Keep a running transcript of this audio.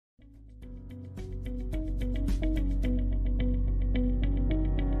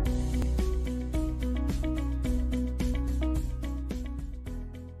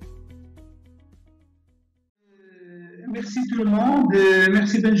Merci tout le monde.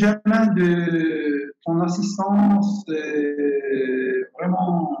 Merci Benjamin de ton assistance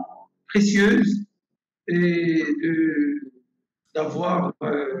vraiment précieuse et d'avoir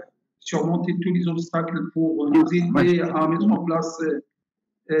surmonté tous les obstacles pour nous aider à mettre en place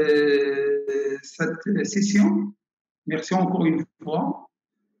cette session. Merci encore une fois.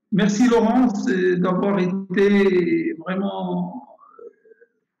 Merci Laurence d'avoir été vraiment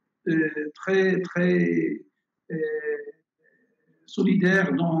très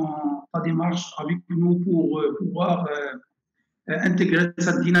solidaire dans ta démarche avec nous pour pouvoir intégrer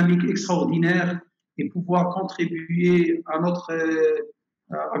cette dynamique extraordinaire et pouvoir contribuer à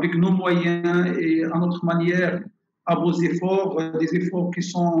avec nos moyens et à notre manière à vos efforts, des efforts qui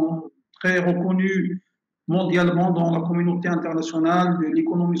sont très reconnus mondialement dans la communauté internationale de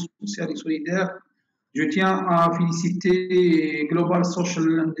l'économie sociale et solidaire. Je tiens à féliciter Global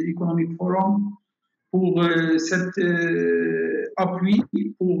Social and Economic Forum pour cet appui,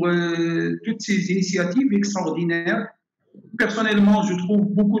 pour toutes ces initiatives extraordinaires. Personnellement, je trouve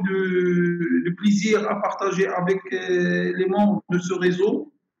beaucoup de plaisir à partager avec les membres de ce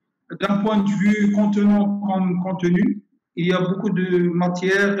réseau. D'un point de vue contenant comme contenu, il y a beaucoup de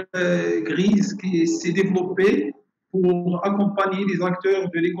matière grise qui s'est développée pour accompagner les acteurs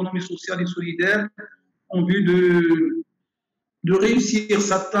de l'économie sociale et solidaire en vue de réussir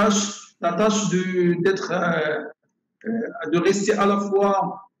sa tâche, la tâche de rester à la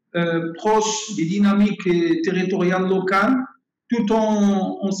fois proche des dynamiques territoriales locales, tout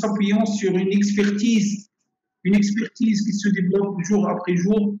en s'appuyant sur une expertise qui se développe jour après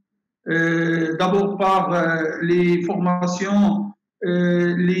jour, d'abord par les formations,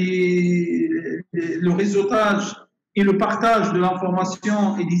 le réseautage et le partage de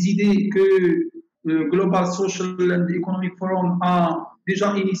l'information et des idées que le Global Social and Economic Forum a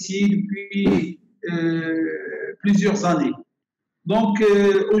déjà initié depuis plusieurs années. Donc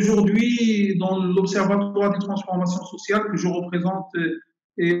aujourd'hui, dans l'Observatoire des transformations sociales que je représente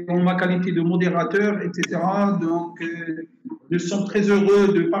et en ma qualité de modérateur, etc., donc nous sommes très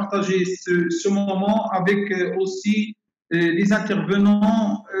heureux de partager ce moment avec aussi des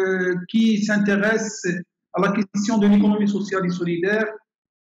intervenants qui s'intéressent à la question de l'économie sociale et solidaire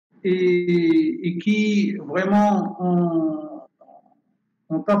et qui vraiment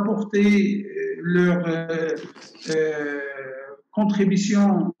ont apporté leur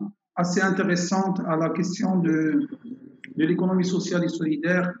contribution assez intéressante à la question de l'économie sociale et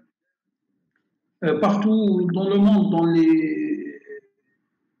solidaire partout dans le monde, dans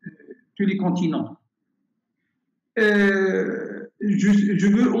tous les continents. Je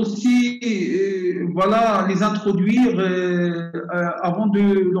veux aussi voilà, les introduire avant de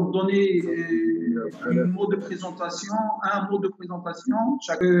leur donner un mot de présentation,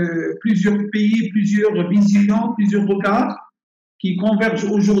 plusieurs pays, plusieurs visions, plusieurs regards qui convergent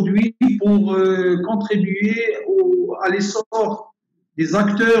aujourd'hui pour contribuer à l'essor des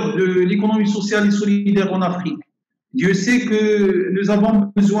acteurs de l'économie sociale et solidaire en Afrique. Dieu sait que nous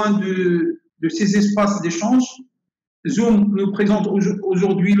avons besoin de ces espaces d'échange. Zoom nous présente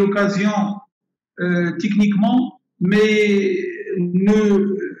aujourd'hui l'occasion techniquement, mais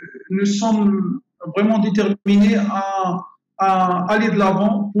nous sommes vraiment déterminés à aller de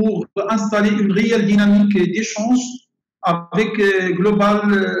l'avant pour installer une réelle dynamique d'échange avec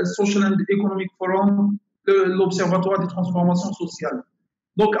Global Social and Economic Forum, l'Observatoire des transformations sociales.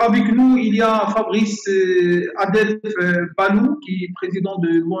 Donc avec nous, il y a Fabrice Adel Balou, qui est président de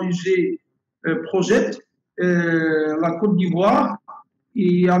l'ONG Project, la Côte d'Ivoire,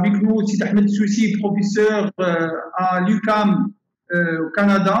 et avec nous aussi Ahmed Soussi, professeur à l'UQAM au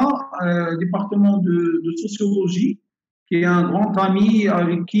Canada, département de sociologie, qui est un grand ami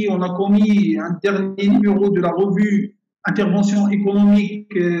avec qui on a commis un dernier numéro de la revue Intervention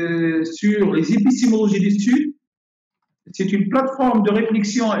économique sur les épistémologies du Sud. C'est une plateforme de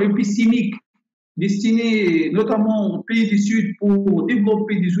réflexion épistémique destinée notamment aux pays du Sud pour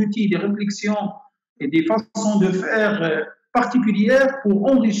développer des outils, des réflexions et des façons de faire particulières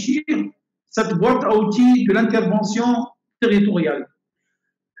pour enrichir cette boîte à outils de l'intervention territoriale.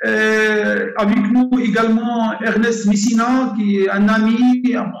 Avec nous également Ernest Messina, qui est un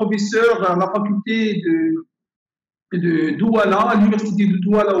ami, un professeur à la faculté de Douala, à l'université de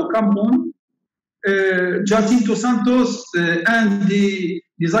Douala au Cameroun. Jacinto Santos, un des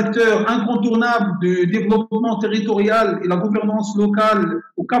acteurs incontournables de développement territorial et la gouvernance locale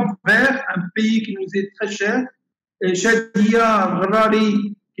au Cap-Vert, un pays qui nous est très cher. Shadia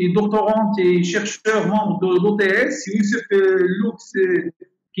Rari, qui est doctorante et chercheur membre de l'OTS, et Youssef Lux,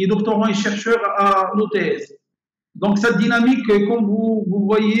 qui est doctorant et chercheur à l'OTS. Donc cette dynamique, comme vous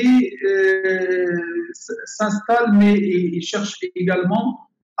voyez, s'installe, mais il cherche également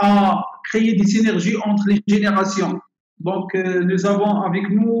à créer des synergies entre les générations. Donc, nous avons avec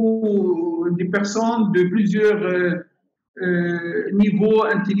nous des personnes de plusieurs niveaux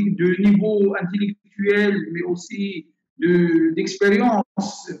intellectuels, mais aussi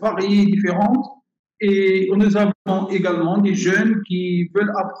d'expériences variées, différentes. Et nous avons également des jeunes qui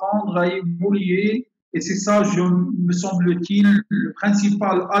veulent apprendre à évoluer. Et c'est ça, me semble-t-il, le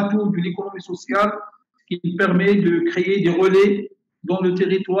principal atout de l'économie sociale, qui permet de créer des relais dans le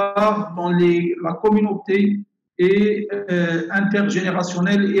territoire, dans la communauté, et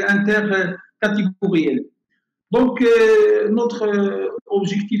intergénérationnelle et intercatégorielle. Donc, notre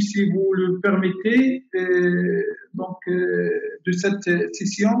objectif, si vous le permettez, de cette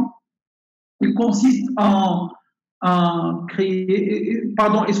session, il consiste en créer...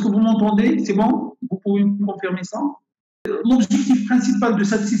 Pardon, est-ce que vous m'entendez? C'est bon? Vous pouvez me confirmer ça? L'objectif principal de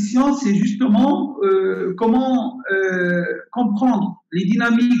cette session, c'est justement comment comprendre les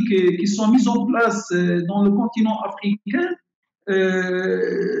dynamiques qui sont mises en place dans le continent africain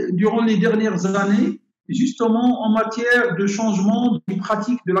durant les dernières années, justement en matière de changement des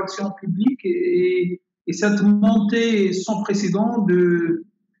pratiques de l'action publique et cette montée sans précédent de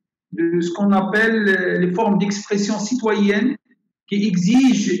ce qu'on appelle les formes d'expression citoyenne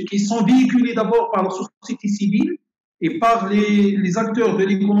qui sont véhiculées d'abord par la société civile et par les acteurs de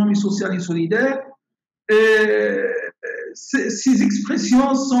l'économie sociale et solidaire. Ces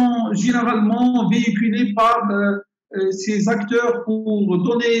expressions sont généralement véhiculées par ces acteurs pour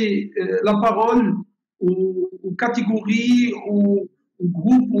donner la parole aux catégories, aux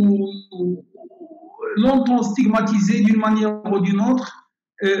groupes longtemps stigmatisés d'une manière ou d'une autre,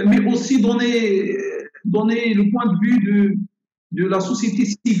 mais aussi donner le point de vue de la société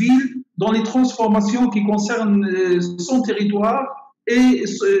civile dans les transformations qui concernent son territoire et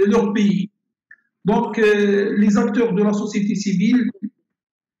leur pays. Donc, les acteurs de la société civile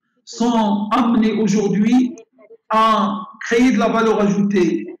sont amenés aujourd'hui à créer de la valeur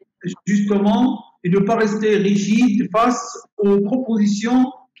ajoutée, justement, et de ne pas rester rigide face aux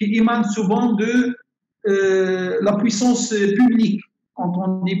propositions qui émanent souvent de la puissance publique. Quand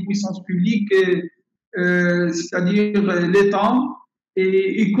on dit puissance publique, c'est-à-dire l'État,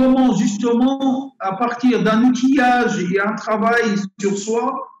 et comment justement, à partir d'un outillage et un travail sur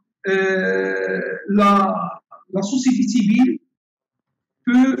soi, la société civile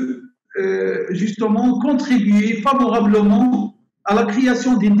peut justement contribuer favorablement à la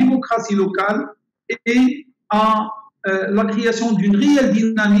création d'une démocratie locale et à la création d'une réelle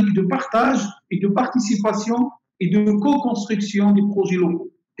dynamique de partage et de participation et de co-construction des projets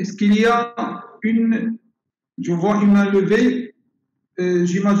locaux. Est-ce qu'il y a je vois une main levée,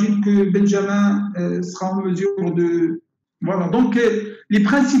 j'imagine que Benjamin sera en mesure de... Voilà, donc les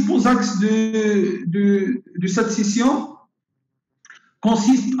principaux axes de cette session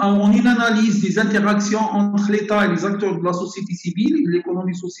consistent en une analyse des interactions entre l'État et les acteurs de la société civile et de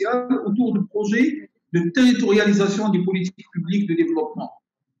l'économie sociale autour de projets de territorialisation des politiques publiques de développement.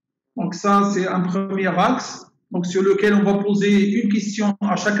 Donc ça, c'est un premier axe, donc sur lequel on va poser une question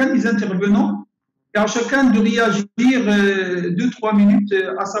à chacun des intervenants et à chacun de réagir 2-3 minutes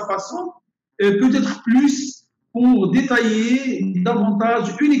à sa façon, peut-être plus pour détailler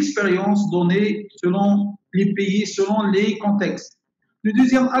davantage une expérience donnée selon les pays, selon les contextes. Le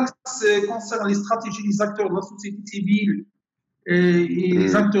deuxième axe concerne les stratégies des acteurs de la société civile et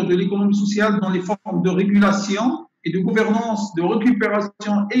les acteurs de l'économie sociale dans les formes de régulation et de gouvernance, de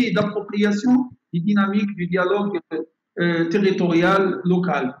récupération et d'appropriation des dynamiques du dialogue territorial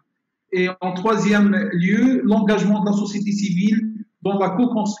local. Et en troisième lieu, l'engagement de la société civile dans la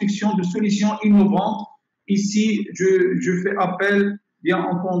co-construction de solutions innovantes. Ici, je fais appel, bien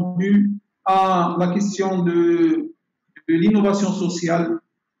entendu, à la question de l'innovation sociale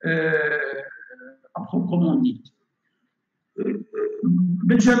à proprement dit.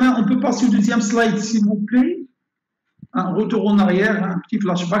 Benjamin, on peut passer au deuxième slide, s'il vous plaît. Un retour en arrière, un petit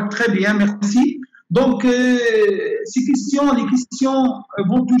flashback. Très bien, merci. Donc, les questions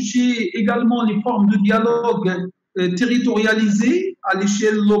vont toucher également les formes de dialogue territorialisées à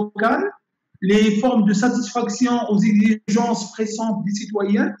l'échelle locale, les formes de satisfaction aux exigences pressantes des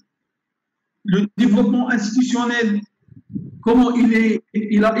citoyens, le développement institutionnel, comment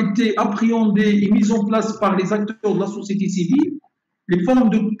il a été appréhendé et mis en place par les acteurs de la société civile, les formes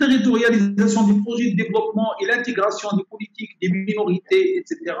de territorialisation des projets de développement et l'intégration des politiques des minorités,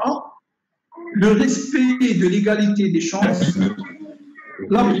 etc., le respect de l'égalité des chances,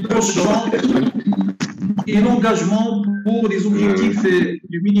 l'approche et l'engagement pour les objectifs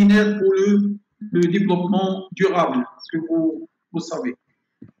du millénaire pour le développement durable, que vous savez.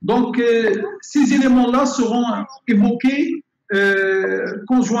 Donc, ces éléments-là seront évoqués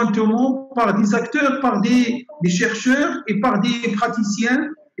conjointement par des acteurs, par des chercheurs et par des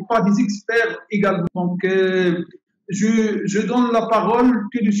praticiens et par des experts également. Donc, je donne la parole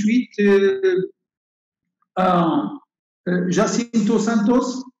tout de suite à Jacinto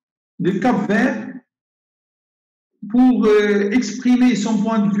Santos de Cap-Vert pour exprimer son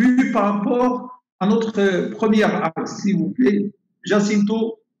point de vue par rapport à notre première axe, s'il vous plaît.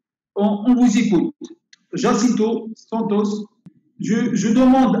 Jacinto, on vous écoute. Jacinto Santos, je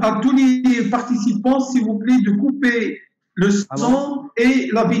demande à tous les participants, s'il vous plaît, de couper le son et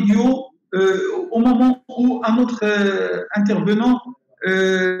la vidéo au moment où un autre intervenant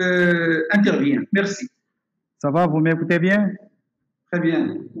intervient. Merci. Ça va, vous m'écoutez bien? Très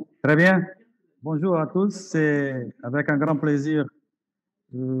bien. Très bien. Bonjour à tous, c'est avec un grand plaisir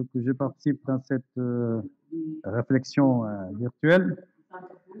que je participe dans cette réflexion virtuelle.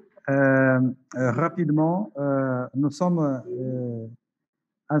 Rapidement, nous sommes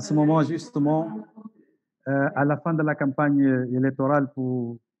en ce moment justement à la fin de la campagne électorale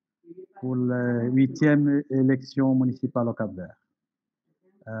pour la 8e élection municipale au Cap-Vert.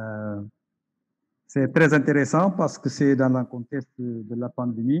 C'est très intéressant parce que c'est dans le contexte de la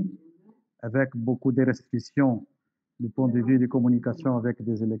pandémie, avec beaucoup de restrictions du point de vue des communications avec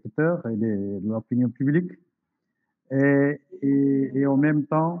des électeurs et de l'opinion publique. Et en même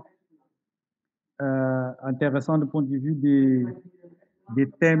temps, intéressant du point de vue des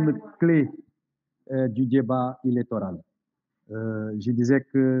thèmes clés du débat électoral. Je disais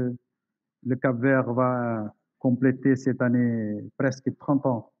que le Cap-Vert va compléter cette année presque 30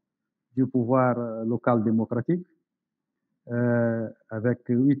 ans du pouvoir local démocratique, avec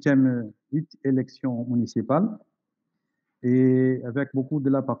 8 élections municipales et avec beaucoup de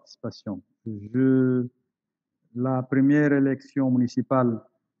la participation. La première élection municipale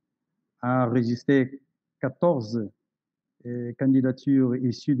a enregistré 14 candidatures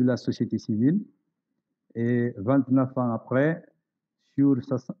issues de la société civile et 29 ans après, sur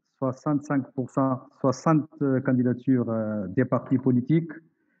 65%, 60 candidatures des partis politiques,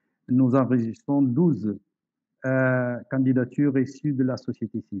 nous enregistrons 12 candidatures issues de la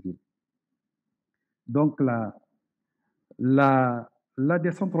société civile. Donc la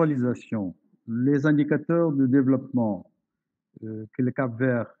décentralisation, les indicateurs de développement que le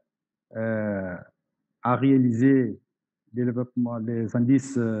Cap-Vert a réalisé, les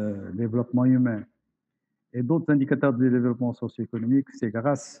indices de développement humain et d'autres indicateurs de développement socio-économique, c'est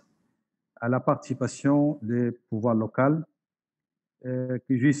grâce à la participation des pouvoirs locaux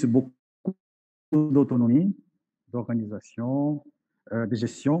qui jouissent beaucoup d'autonomie, d'organisation, de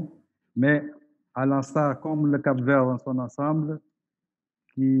gestion, mais à l'instar comme le Cap-Vert dans son ensemble,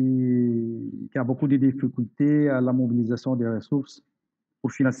 qui a beaucoup de difficultés à la mobilisation des ressources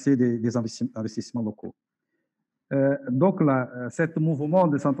pour financer des investissements locaux. Donc, ce mouvement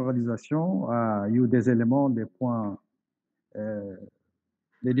de centralisation a eu des éléments, des points,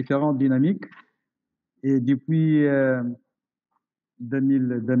 des différentes dynamiques. Et depuis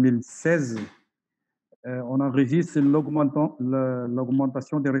 2016, on enregistre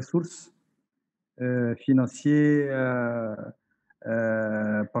l'augmentation des ressources financières,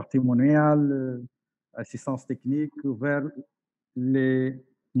 patrimoniales, assistance technique vers les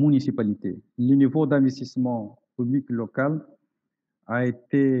municipalités. Le niveau d'investissement public local a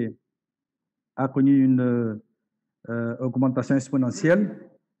connu une augmentation exponentielle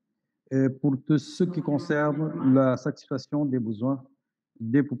pour tout ce qui concerne la satisfaction des besoins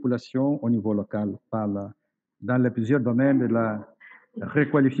des populations au niveau local, dans les plusieurs domaines de la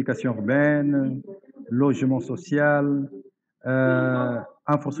requalification urbaine, logement social,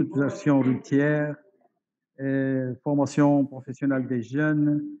 infrastructuration routière, formation professionnelle des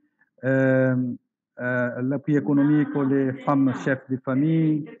jeunes, l'appui économique aux les femmes chefs de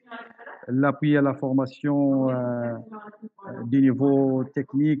famille, l'appui à la formation du niveau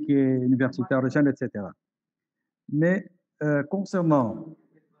technique et universitaire des jeunes, etc. Mais concernant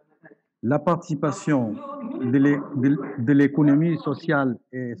la participation de l'économie sociale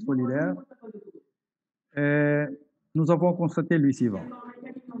et solidaire, nous avons constaté le suivant.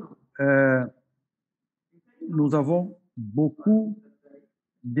 Nous avons beaucoup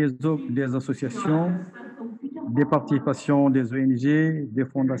des associations, des participations des ONG, des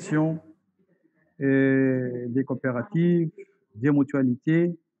fondations, des coopératives, des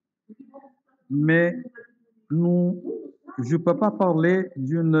mutualités, mais je ne peux pas parler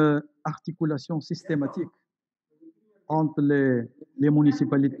d'une articulation systématique entre les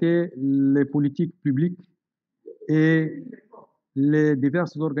municipalités, les politiques publiques et les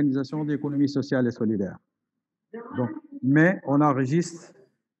diverses organisations d'économie sociale et solidaire. Donc, mais on enregistre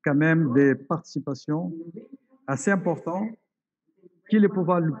quand même des participations assez importantes que les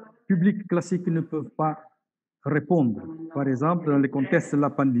pouvoirs publics classiques ne peuvent pas répondre. Par exemple, dans le contexte de la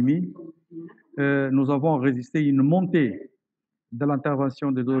pandémie, nous avons résisté à une montée de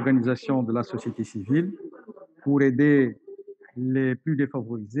l'intervention des organisations de la société civile pour aider les plus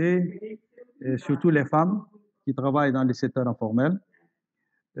défavorisés, et surtout les femmes qui travaillent dans le secteur informel.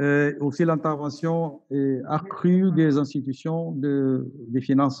 Aussi l'intervention accrue des institutions des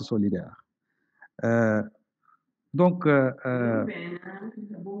finances solidaires. Donc,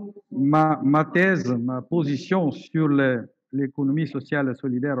 ma thèse, ma position sur l'économie sociale et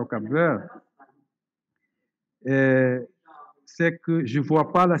solidaire au Cap-Vert, c'est que je ne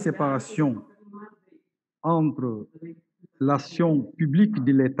vois pas la séparation entre l'action publique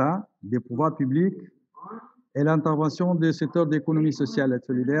de l'État, des pouvoirs publics, et l'intervention des secteurs d'économie sociale et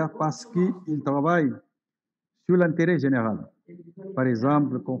solidaire parce qu'ils travaillent sur l'intérêt général. Par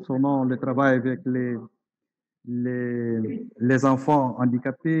exemple, concernant le travail avec les enfants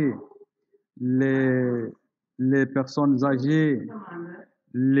handicapés, les personnes âgées,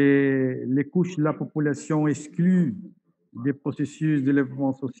 les couches de la population exclues des processus de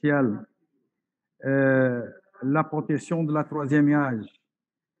développement social, la protection de la troisième âge,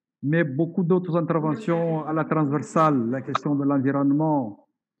 mais beaucoup d'autres interventions à la transversale, la question de l'environnement,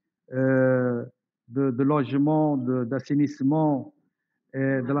 de logement, d'assainissement,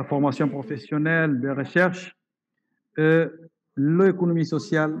 de la formation professionnelle, de recherche. L'économie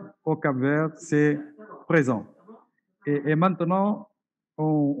sociale au Cap-Vert, c'est présent. Et maintenant,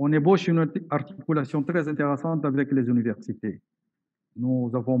 on ébauche une articulation très intéressante avec les universités. Nous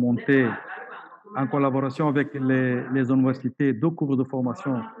avons monté, en collaboration avec les universités, 2 cours de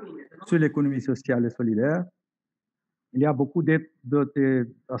formation sur l'économie sociale et solidaire. Il y a beaucoup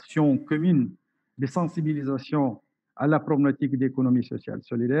d'actions communes de sensibilisation à la problématique d'économie sociale et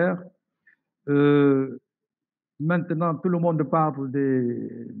solidaire. Maintenant, tout le monde parle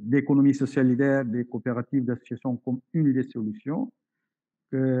d'économie sociale et solidaire, des coopératives, d'associations comme une des solutions.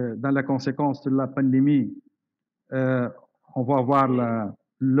 Dans la conséquence de la pandémie, on va avoir la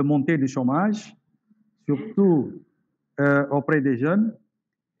montée du chômage, surtout auprès des jeunes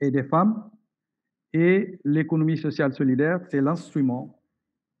et des femmes. Et l'économie sociale solidaire, c'est l'instrument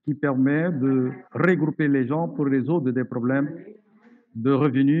qui permet de regrouper les gens pour résoudre des problèmes de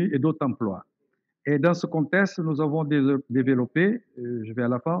revenus et d'autres emplois. Et dans ce contexte, nous avons développé, je vais à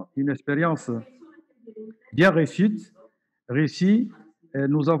la fin, une expérience bien réussie.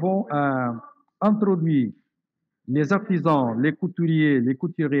 Nous avons introduit les artisans, les couturiers, les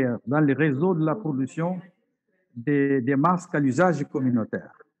couturières dans les réseaux de la production des masques à l'usage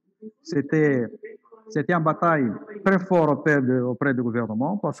communautaire. C'était une bataille très forte auprès du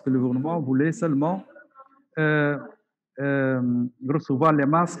gouvernement parce que le gouvernement voulait seulement recevoir les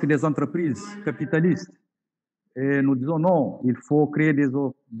masques des entreprises capitalistes. Et nous disons non, il faut créer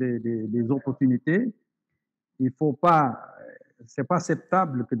des opportunités. Il faut pas, c'est pas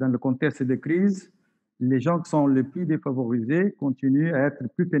acceptable que dans le contexte de crise, les gens qui sont les plus défavorisés continuent à être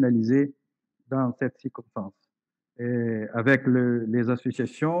plus pénalisés dans cette circonstance. Et avec les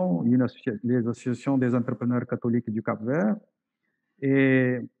associations, les associations des entrepreneurs catholiques du Cap-Vert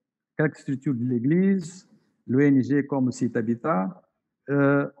et quelques structures de l'Église, l'ONG comme Site Habitat,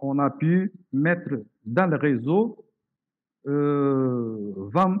 on a pu mettre dans le réseau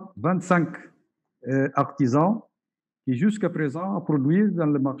 25 artisans qui jusqu'à présent produisent dans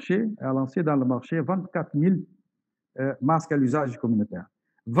le marché, a lancé dans le marché 24 000 masques à l'usage communautaire.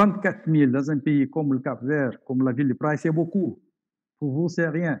 24 000 dans un pays comme le Cap-Vert, comme la ville de Praia, c'est beaucoup. Pour vous, c'est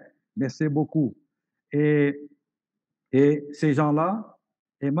rien, mais c'est beaucoup. Et ces gens-là,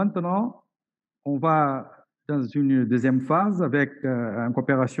 et maintenant, on va dans une deuxième phase avec, en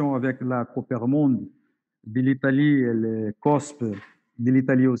coopération avec la Coopéramonde de l'Italie et le COSP de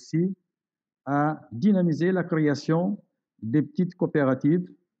l'Italie aussi, à dynamiser la création des petites coopératives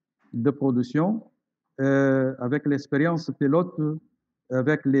de production avec l'expérience pilote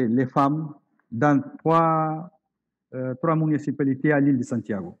avec les femmes dans trois municipalités à l'île de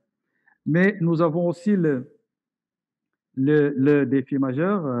Santiago. Mais nous avons aussi le défi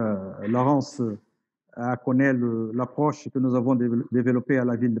majeur. Laurence connaît l'approche que nous avons développée à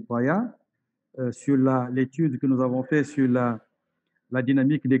la ville de Praia sur l'étude que nous avons faite sur la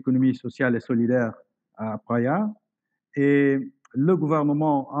dynamique d'économie sociale et solidaire à Praia. Et le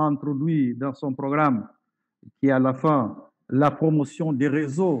gouvernement a introduit dans son programme, qui est à la fin la promotion des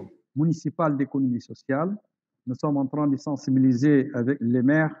réseaux municipaux d'économie sociale. Nous sommes en train de sensibiliser avec les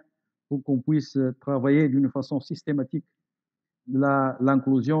maires pour qu'on puisse travailler d'une façon systématique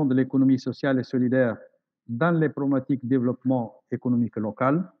l'inclusion de l'économie sociale et solidaire dans les problématiques de développement économique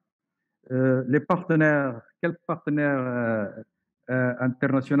local. Les partenaires, quels partenaires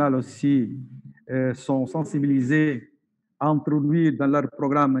internationaux aussi sont sensibilisés à introduire dans leur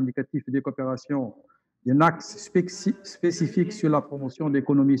programme indicatif de coopération un axe spécifique sur la promotion de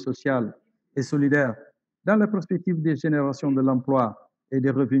l'économie sociale et solidaire dans la perspective des générations de l'emploi et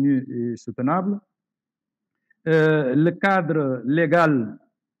des revenus soutenables. Le cadre légal,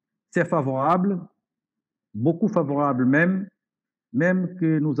 c'est favorable, beaucoup favorable même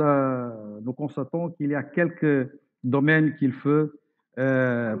que nous constatons qu'il y a quelques domaines qu'il faut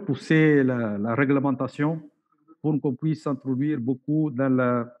pousser la réglementation pour qu'on puisse introduire beaucoup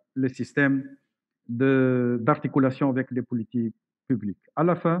dans le système d'articulation avec les politiques publiques. À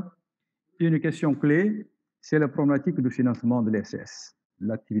la fin, une question clé, c'est la problématique du financement de l'ESS,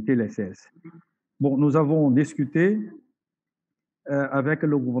 l'activité de l'ESS. Bon, nous avons discuté avec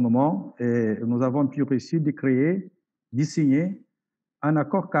le gouvernement et nous avons pu réussir de signer un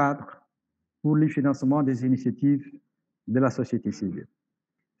accord cadre pour le financement des initiatives de la société civile.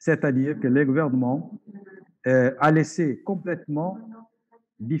 C'est-à-dire que le gouvernement a laissé complètement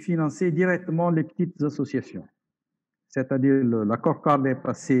de financer directement les petites associations. C'est-à-dire l'accord cadre est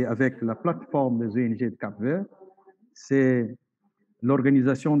passé avec la plateforme des ONG de Cap-Vert. C'est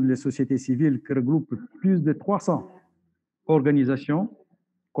l'organisation des sociétés civiles qui regroupe plus de 300 organisations,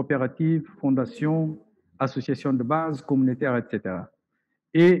 coopératives, fondations, associations de base, communautaires, etc.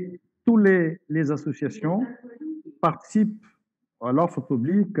 Et toutes les associations participent à l'offre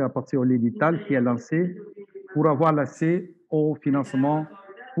publique à partir de l'édital qui est lancé pour avoir l'accès au financement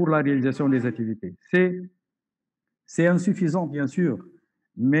pour la réalisation des activités. C'est insuffisant, bien sûr,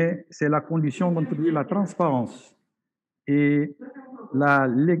 mais c'est la condition d'introduire la transparence et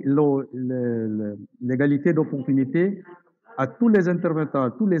l'égalité d'opportunité à tous les intervenants,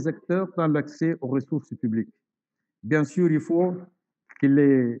 à tous les acteurs dans l'accès aux ressources publiques. Bien sûr, il faut que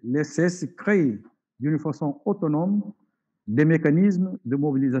les CS créent d'une façon autonome des mécanismes de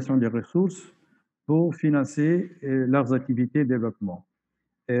mobilisation des ressources pour financer leurs activités de développement.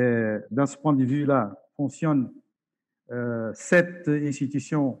 Et dans ce point de vue-là, fonctionnent 7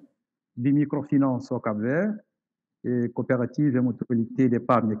 institutions de microfinance au Cap-Vert, coopératives et mutualités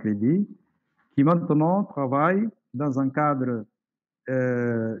d'épargne et crédit, qui maintenant travaillent dans un cadre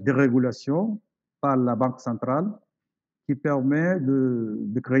de régulation par la Banque centrale qui permet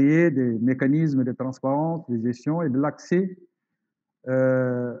de créer des mécanismes de transparence, de gestion et de l'accès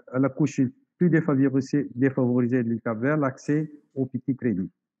à la couche plus défavorisée du Cap-Vert, l'accès au petit crédit.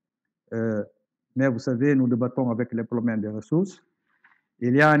 Mais vous savez, nous débattons avec les problèmes des ressources.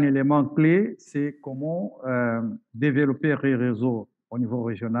 Il y a un élément clé, c'est comment développer les réseaux au niveau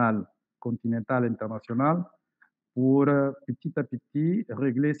régional, continental, international, pour petit à petit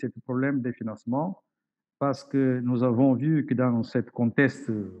régler ce problème de financement, parce que nous avons vu que dans ce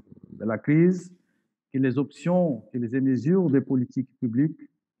contexte de la crise, que les options et les mesures des politiques publiques,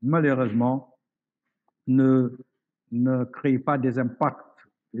 malheureusement, ne créent pas des impacts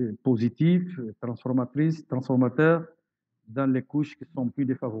positifs, transformateurs dans les couches qui sont plus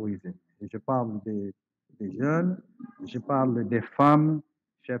défavorisées. Et je parle des jeunes, je parle des femmes,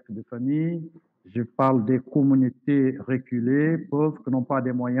 chefs de famille, je parle des communautés reculées, pauvres, qui n'ont pas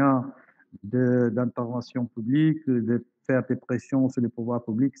des moyens d'intervention publique, de faire des pressions sur les pouvoirs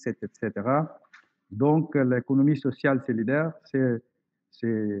publics, etc. Donc, l'économie sociale solidaire, c'est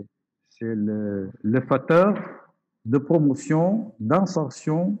le facteur de promotion,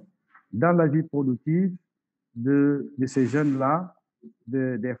 d'insertion dans la vie productive de ces jeunes-là,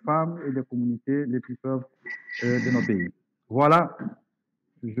 des femmes et des communautés les plus pauvres de nos pays. Voilà,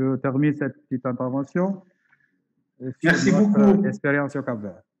 je termine cette petite intervention. Merci beaucoup. Expérience au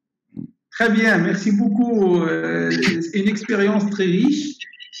Cap-Vert. Très bien, merci beaucoup. C'est une expérience très riche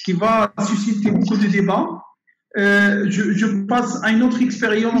qui va susciter beaucoup de débats. Je passe à une autre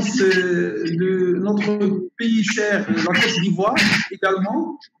expérience de notre pays cher, la Côte d'Ivoire,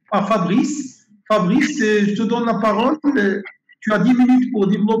 également, à Fabrice. Fabrice, je te donne la parole. Tu as 10 minutes pour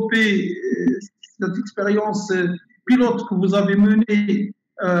développer cette expérience pilote que vous avez menée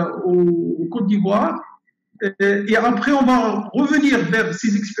au Côte d'Ivoire. Et après, on va revenir vers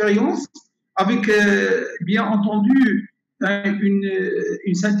ces expériences avec, bien entendu,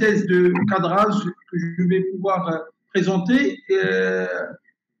 une synthèse de cadrage que je vais pouvoir présenter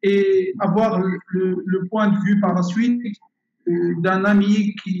et avoir le point de vue par la suite d'un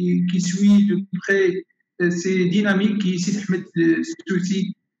ami qui suit de près ces dynamiques qui s'expriment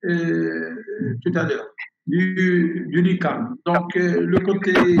aussi tout à l'heure du LICAM. Donc, le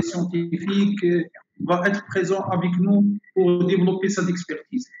côté scientifique va être présent avec nous pour développer cette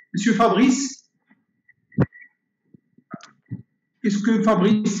expertise. Monsieur Fabrice. est-ce que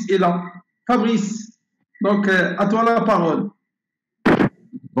Fabrice est là? Fabrice, donc à toi la parole.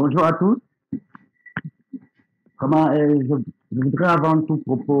 Bonjour à tous. Je voudrais avant tout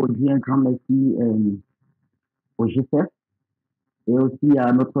propos dire un grand merci au GCF et aussi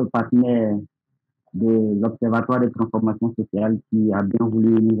à notre partenaire de l'Observatoire des transformations sociales qui a bien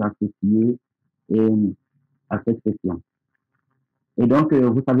voulu nous associer à cette session. Et donc,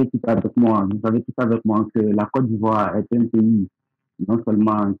 vous savez tous avec moi que la Côte d'Ivoire est un pays non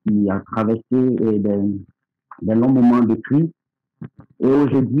seulement qui a traversé des longs moments de crise, et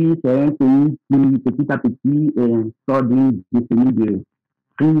aujourd'hui, c'est un pays qui, petit à petit, sort d'une décennie de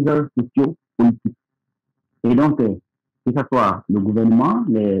crise socio-politique. Et donc, que ce soit le gouvernement,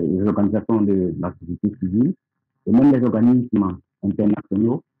 les organisations de la société civile, et même les organismes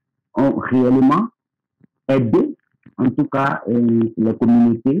internationaux, ont réellement aidé, en tout cas, les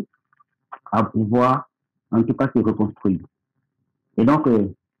communautés à pouvoir, en tout cas, se reconstruire. Et donc,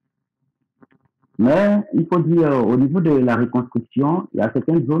 mais il faut dire, au niveau de la reconstruction, il y a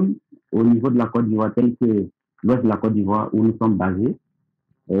certaines zones au niveau de la Côte d'Ivoire, telles que l'ouest de la Côte d'Ivoire, où nous sommes basés,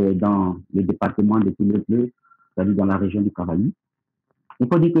 dans le département de Toulouse, c'est-à-dire dans la région du Cavali. Il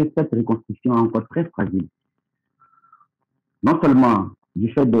faut dire que cette reconstruction est encore très fragile. Non seulement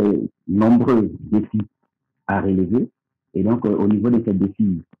du fait de nombreux défis à relever, et donc au niveau de ces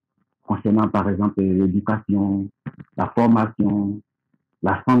défis concernant par exemple l'éducation, la formation,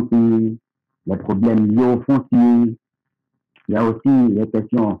 la santé, les problèmes liés au foncier, il y a aussi les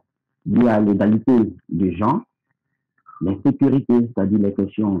questions liées à l'égalité des gens, les sécurités, c'est-à-dire les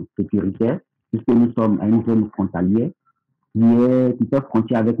questions sécuritaires, puisque nous sommes à une zone frontalière qui fait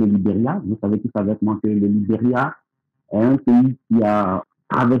frontière avec le Libéria. Vous savez tous avec moi que le Libéria est un pays qui a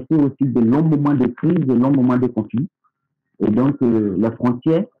traversé aussi de longs moments de crise, de longs moments de conflit. Et donc, les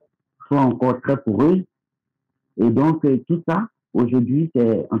frontières sont encore très poreuses. Et donc, tout ça, aujourd'hui,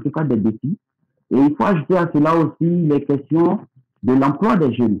 c'est en tout cas des défis. Et il faut ajouter à cela aussi les questions de l'emploi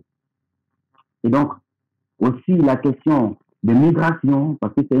des jeunes. Et donc, aussi la question de migration,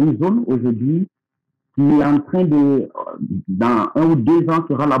 parce que c'est une zone aujourd'hui qui est en train de, dans 1 ou 2 ans,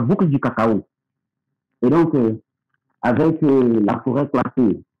 sera la boucle du cacao. Et donc, avec la forêt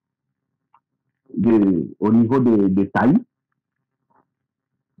classée au niveau de Taï,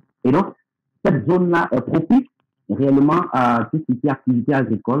 et donc, cette zone-là est propice réellement à tout ce qui est activité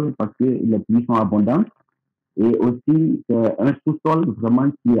agricole parce que les pluies sont abondantes et aussi c'est un sous-sol vraiment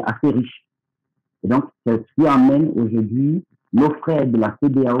qui est assez riche. Et donc, c'est ce qui amène aujourd'hui nos frères de la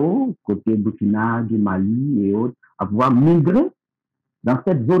CEDEAO, côté Burkina, du Mali et autres, à pouvoir migrer dans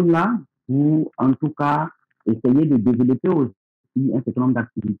cette zone-là pour, en tout cas, essayer de développer aussi un certain nombre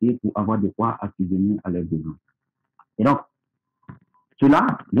d'activités pour avoir de quoi subvenir à leurs besoins. Et donc, cela,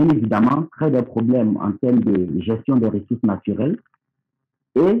 bien évidemment, crée des problèmes en termes de gestion des ressources naturelles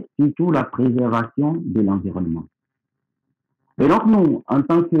et surtout la préservation de l'environnement. Et donc, nous, en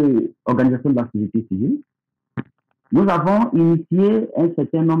tant qu'organisation de la société civile, nous avons initié un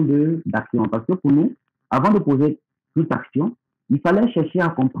certain nombre d'actions. Parce que pour nous, avant de poser toute action, il fallait chercher à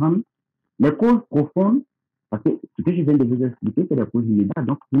comprendre les causes profondes, parce que ce que je viens de vous expliquer, c'est les causes immédiates.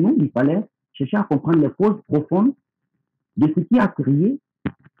 Donc, pour nous, il fallait chercher à comprendre les causes profondes de ce qui a créé,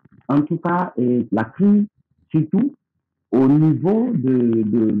 en tout cas, la crise, surtout au niveau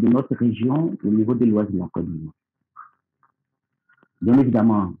de notre région, au niveau de l'ouest de la Côte d'Ivoire. Bien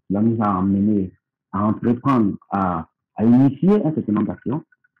évidemment, cela nous a amené à entreprendre, à initier un certain nombre d'actions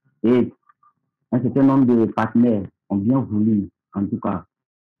et un certain nombre de partenaires ont bien voulu, en tout cas,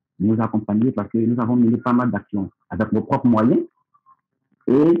 nous accompagner parce que nous avons mené pas mal d'actions avec nos propres moyens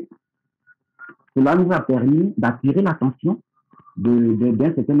et cela nous a permis d'attirer l'attention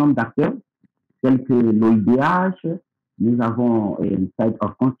d'un certain nombre d'acteurs tels que l'OIDH, nous avons Side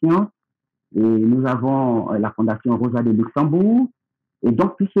of Conscience, et nous avons la Fondation Rosa de Luxembourg. Et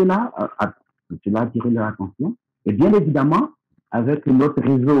donc, tout cela a attiré leur attention. Et bien évidemment, avec notre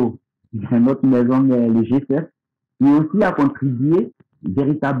réseau, notre maison, le GCF, qui aussi a contribué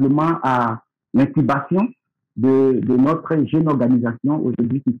véritablement à l'incubation de notre jeune organisation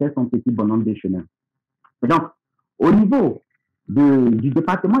aujourd'hui qui fait son petit bonhomme de chemin. Et donc, au niveau du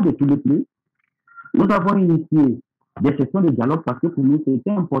département de Toulouse, nous avons initié des sessions de dialogue parce que pour nous,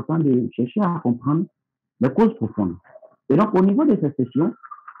 c'était important de chercher à comprendre les causes profondes. Et donc, au niveau de ces sessions,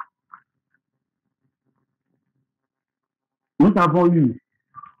 nous avons eu,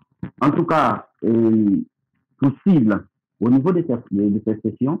 en tout cas, pour cible, au niveau de ces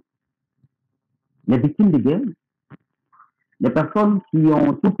sessions, les victimes de guerre, les personnes qui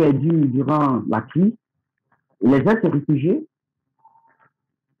ont tout perdu durant la crise, les ex-réfugiés,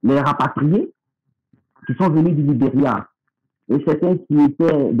 les rapatriés, qui sont venus du Libéria et certains qui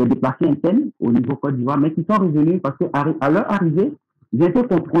étaient des déplacés internes au niveau Côte d'Ivoire, mais qui sont revenus parce qu'à leur arrivée, ils étaient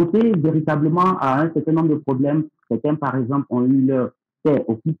confrontés véritablement à un certain nombre de problèmes. Certains, par exemple, ont eu leur terre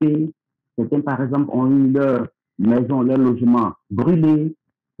occupée. Certains, par exemple, ont eu leur maison, leur logement brûlé.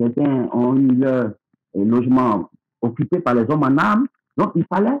 Certains ont eu leur logement occupé par les hommes en armes. Donc, il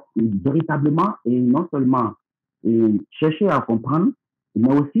fallait véritablement, et non seulement chercher à comprendre,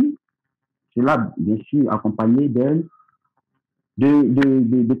 mais aussi, cela, bien sûr, accompagné de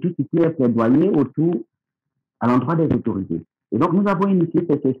tout ce qui est plaidoyer autour à l'endroit des autorités. Et donc, nous avons initié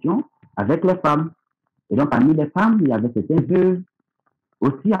cette session avec les femmes. Et donc, parmi les femmes, il y avait certains veuves,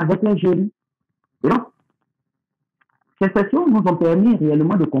 aussi avec les jeunes. Et donc, ces sessions nous ont permis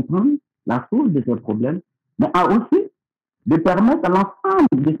réellement de comprendre la source de ces problèmes, mais aussi de permettre à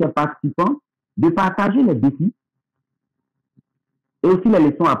l'ensemble de ces participants de partager les défis et aussi les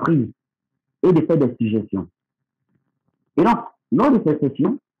leçons apprises et de faire des suggestions. Et donc, lors de ces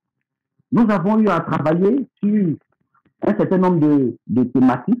sessions, nous avons eu à travailler sur un certain nombre de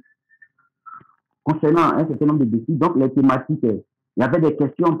thématiques concernant un certain nombre de défis. Donc, les thématiques, il y avait des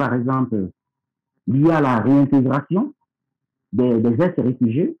questions, par exemple, liées à la réintégration des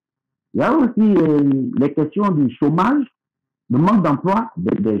ex-réfugiés. Il y a aussi les questions du chômage, le manque d'emploi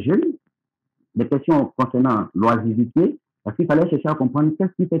des jeunes, des questions concernant l'oisiveté, parce qu'il fallait chercher à comprendre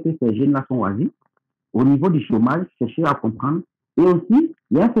qu'est-ce qui fait que ces jeunes-là sont oisifs. Au niveau du chômage, chercher à comprendre. Et aussi,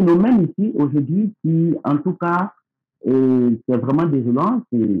 il y a un phénomène ici aujourd'hui qui, en tout cas, c'est vraiment désolant,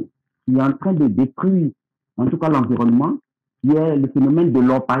 qui est en train de détruire, en tout cas, l'environnement, qui est le phénomène de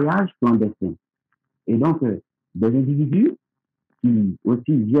l'orpaillage clandestin. Et donc, des individus qui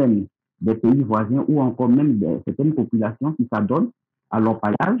aussi viennent des pays voisins ou encore même certaines populations qui s'adonnent à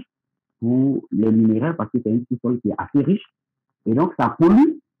l'orpaillage pour les minerais parce que c'est un sous-sol qui est assez riche. Et donc, ça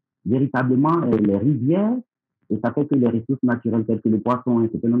pollue véritablement les rivières et ça fait que les ressources naturelles telles que le poisson, un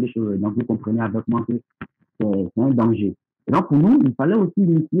certain nombre de choses, donc vous comprenez avec moi que c'est un danger. Et donc, pour nous, il fallait aussi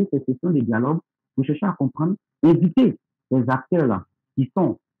initier cette session de dialogue pour chercher à comprendre, éviter ces acteurs-là qui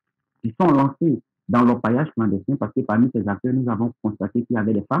sont lancés dans l'orpaillage clandestin parce que parmi ces acteurs, nous avons constaté qu'il y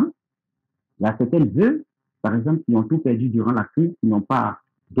avait des femmes. Il y a certaines veuves, par exemple, qui ont tout perdu durant la crise, qui n'ont pas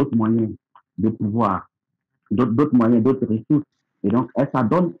d'autres moyens de pouvoir, d'autres moyens, d'autres ressources. Et donc, elles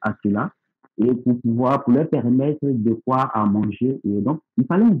s'adonnent à cela et pour leur permettre de quoi à manger. Et donc, il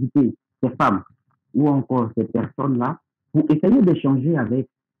fallait inviter ces femmes ou encore ces personnes-là pour essayer d'échanger avec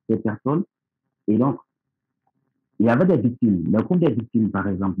ces personnes. Et donc, il y avait des victimes, le groupe des victimes, par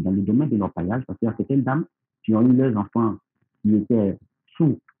exemple, dans le domaine de l'orpaillage, parce qu'il y a certaines dames qui ont eu leurs enfants qui étaient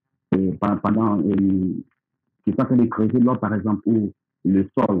sous pendant qui sont en train de creuser l'or, par exemple, où le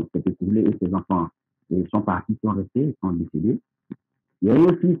sol s'est écoulé et ces enfants sont partis, sont restés, sont décédés. Il y a eu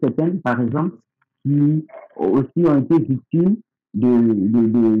aussi certaines, par exemple, qui aussi ont été victimes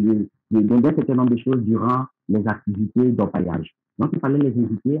d'un certain nombre de choses durant les activités d'orpaillage. Donc, il fallait les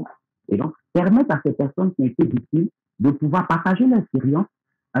inviter et donc permettre à ces personnes qui ont été victimes de pouvoir partager l'expérience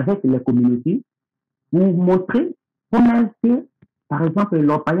avec les communautés pour montrer comment est-ce que, par exemple,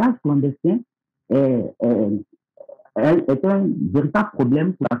 l'orpaillage clandestin est un véritable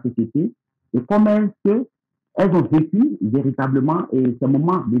problème pour la société et comment est-ce qu'elles ont vécu véritablement ces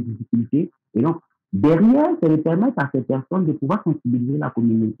moments de difficulté. Et donc, derrière, c'est de permettre à ces personnes de pouvoir sensibiliser la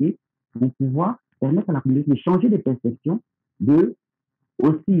communauté pour pouvoir permettre à la communauté de changer de perception, de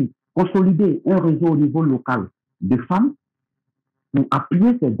aussi consolider un réseau au niveau local de femmes pour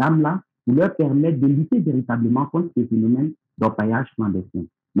appuyer ces dames-là, pour leur permettre de lutter véritablement contre ce phénomène d'orpaillage clandestin.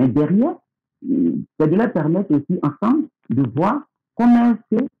 Mais derrière, c'est de leur permettre aussi ensemble de voir comment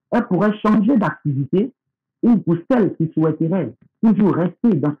est-ce qu'elles pourraient changer d'activité ou pour celles qui souhaiteraient toujours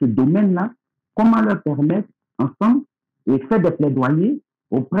rester dans ce domaine-là, comment leur permettre ensemble et faire des plaidoyers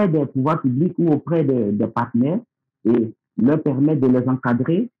auprès des pouvoirs publics ou auprès des partenaires et leur permettre de les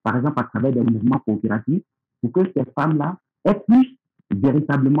encadrer, par exemple à travers des mouvements coopératifs, pour que ces femmes-là puissent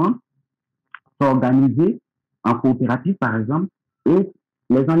véritablement s'organiser en coopérative, par exemple, et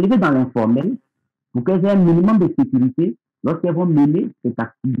les enlever dans l'informel pour qu'elles aient un minimum de sécurité lorsqu'elles vont mener cette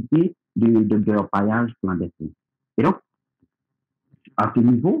activité de l'orpaillage clandestin. Et donc, à ce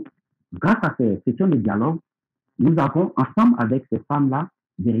niveau, grâce à ces sessions de dialogue, nous avons ensemble avec ces femmes-là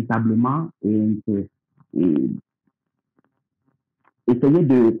véritablement essayer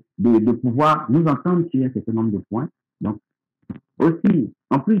de pouvoir nous entendre sur un certain nombre de points. Donc, aussi,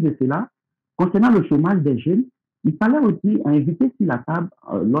 en plus de cela, concernant le chômage des jeunes, il fallait aussi inviter sur la table,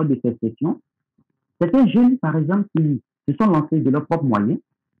 lors de cette session, certains jeunes, par exemple, qui se sont lancés de leurs propres moyens,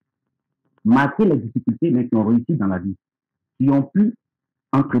 malgré les difficultés, mais qui ont réussi dans la vie, qui ont pu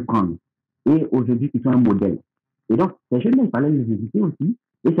entreprendre et aujourd'hui qui sont un modèle. Et donc, ces jeunes, il fallait les éviter aussi.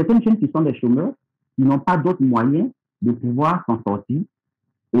 Et certains jeunes qui sont des chômeurs, qui n'ont pas d'autres moyens de pouvoir s'en sortir.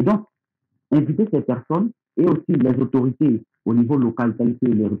 Et donc, inviter ces personnes et aussi les autorités au niveau local, telles que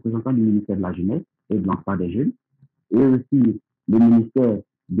les représentants du ministère de la Jeunesse et de l'Emploi des Jeunes, et aussi le ministère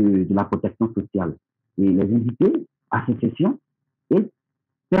de la Protection sociale, et les inviter à ces sessions et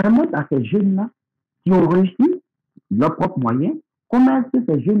permettre à ces jeunes-là qui ont réussi leurs propres moyens, comment est-ce que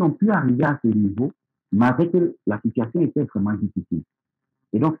ces jeunes ont pu arriver à ce niveau, malgré que la situation était vraiment difficile.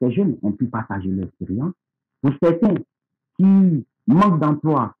 Et donc, ces jeunes ont pu partager leur expérience. Pour certains qui manquent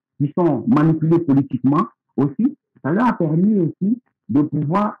d'emploi, qui sont manipulés politiquement aussi, ça leur a permis aussi de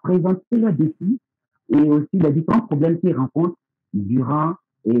pouvoir présenter leurs défis et aussi les différents problèmes qu'ils rencontrent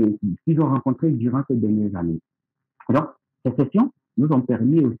qu'ils ont rencontrés durant ces dernières années. Donc, ces sessions nous ont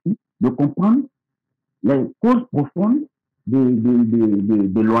permis aussi de comprendre les causes profondes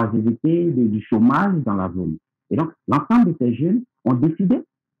de l'oisiveté, du chômage dans la zone. Et donc, l'ensemble de ces jeunes ont décidé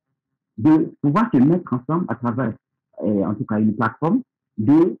de pouvoir se mettre ensemble à travers, en tout cas, une plateforme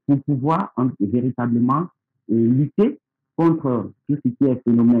pour pouvoir véritablement lutter contre tout ce qui est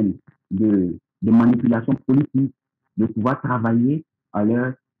phénomène de manipulation politique, de pouvoir travailler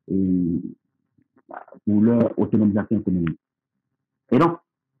pour leur autonomisation économique. Et donc,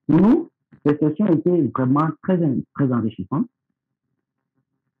 pour nous, ces sessions étaient vraiment très, très enrichissantes.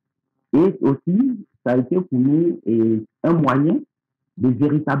 Et aussi, ça a été pour nous un moyen de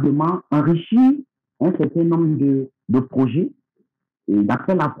véritablement enrichir un certain nombre de projets et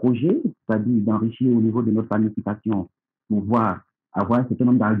d'appel à projets, c'est-à-dire d'enrichir au niveau de notre planification pour pouvoir avoir un certain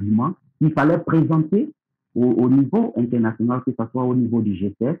nombre d'arguments qu'il fallait présenter au niveau international, que ce soit au niveau du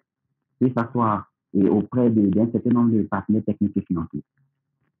G7, que ce soit auprès d'un certain nombre de partenaires techniques et financiers.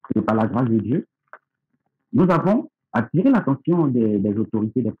 Et par la grâce de Dieu, nous avons attiré l'attention des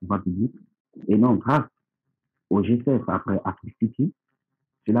autorités des pouvoirs publics et non grâce au G7 après Afrique,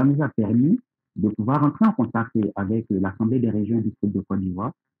 cela nous a permis de pouvoir entrer en contact avec l'Assemblée des régions du Sud de Côte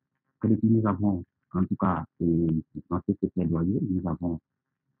d'Ivoire. Depuis nous avons en tout cas lancé ce plaidoyer, nous avons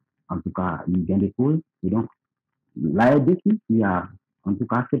en tout cas eu gain de cause. Et donc, la RDC qui a en tout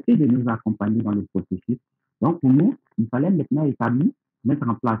cas accepté de nous accompagner dans le processus. Donc, pour nous, il fallait maintenant mettre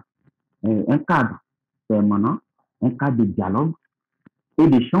en place un cadre permanent, un cadre de dialogue et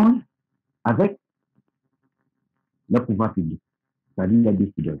d'échange avec le pouvoir public, c'est-à-dire les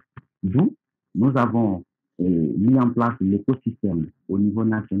décideurs. D'où nous avons mis en place l'écosystème au niveau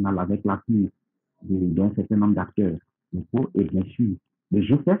national avec l'appui d'un certain nombre d'acteurs locaux et bien sûr le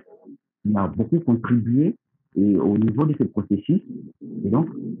G7 qui a beaucoup contribué au niveau de ce processus. Et donc,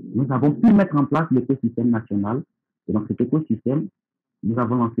 nous avons pu mettre en place l'écosystème national. Et donc, cet écosystème, nous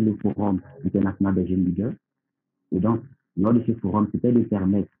avons lancé le Forum international des jeunes leaders. Et donc, lors de ce forum, c'était de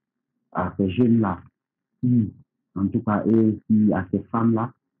permettre à ces jeunes-là, en tout cas, et aussi à ces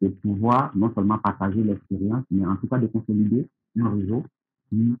femmes-là, de pouvoir non seulement partager l'expérience, mais en tout cas de consolider un réseau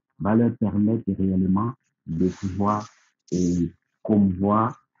qui va leur permettre réellement de pouvoir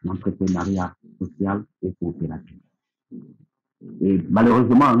promouvoir l'entrepreneuriat social et coopératif. Et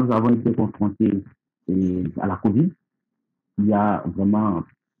malheureusement, nous avons été confrontés à la Covid, qui a vraiment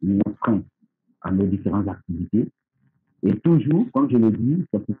mis un frein à nos différentes activités. Et toujours, comme je l'ai dit,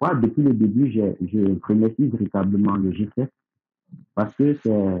 c'est pourquoi depuis le début, je remercie véritablement le G7 parce que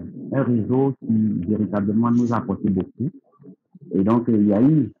c'est un réseau qui véritablement nous a apporté beaucoup. Et donc,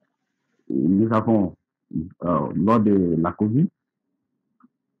 nous avons, lors de la Covid,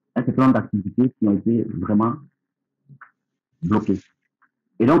 un certain nombre d'activités qui ont été vraiment bloquées.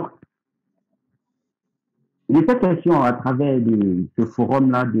 Et donc, il était question à travers ce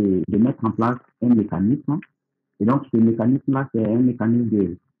forum-là de mettre en place un mécanisme. Et donc, ce mécanisme-là, c'est un mécanisme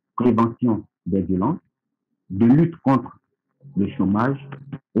de prévention des violences, de lutte contre le chômage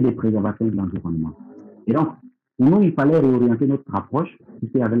et de préservation de l'environnement. Et donc, pour nous, il fallait réorienter notre approche,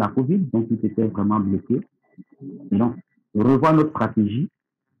 puisqu'il y avait la Covid, donc il était vraiment bloqué. Et donc, revoir notre stratégie.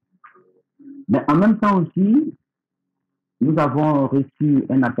 Mais en même temps aussi, nous avons reçu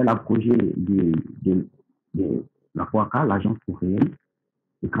un appel à projet de la FOACA, l'agence coréenne,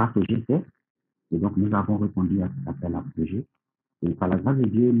 et grâce au G7. Et donc, nous avons répondu à cet appel à projet. Et par la grâce de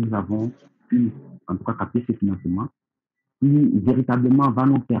Dieu, nous avons pu, en tout cas, capter ce financement qui, véritablement, va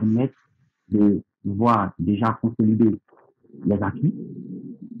nous permettre de pouvoir déjà consolider les acquis,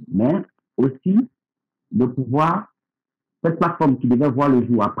 mais aussi de pouvoir, cette plateforme qui devait voir le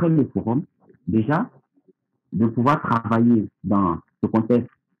jour après le forum, déjà, de pouvoir travailler dans ce contexte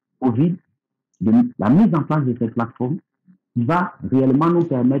Covid, de la mise en place de cette plateforme qui va réellement nous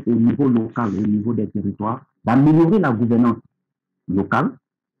permettre au niveau local, au niveau des territoires, d'améliorer la gouvernance locale,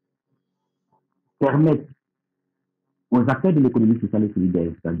 permettre aux acteurs de l'économie sociale et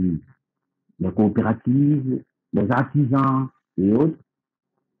solidaire, c'est-à-dire les coopératives, les artisans et autres,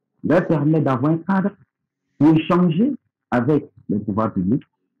 leur permet d'avoir un cadre pour échanger avec les pouvoirs publics,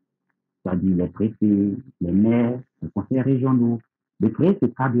 c'est-à-dire les préfets, les maires, les conseils régionaux, de créer ce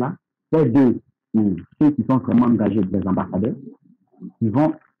cadre-là, c'est d'eux, pour ceux qui sont vraiment engagés, des ambassadeurs, qui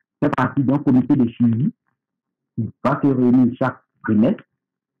vont faire partie d'un comité de suivi qui va se réunir chaque trimestre.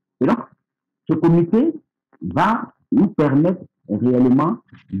 Et donc, ce comité va nous permettre réellement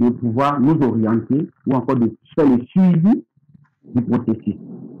de pouvoir nous orienter ou encore de faire le suivi du processus.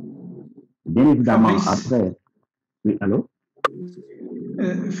 Bien évidemment, Fabrice, après... Oui, allô?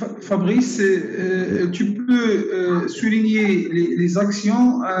 Fabrice, tu peux souligner les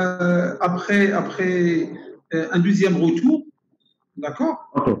actions après un deuxième retour, d'accord?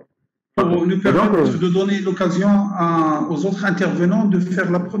 Ok. Pour nous Et donc, permettre de donner l'occasion aux autres intervenants de faire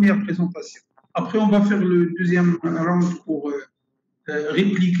la première présentation. Après, on va faire le deuxième round pour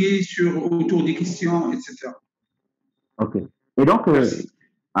répliquer autour des questions, etc. ok. Et donc, Merci.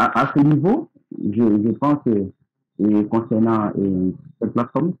 à ce niveau, je pense que et concernant cette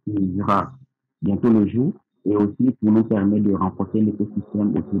plateforme qui verra bientôt le jour et aussi pour nous permettre de renforcer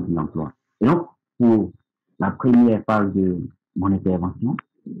l'écosystème autour de l'emploi. Et donc, pour la première phase de mon intervention,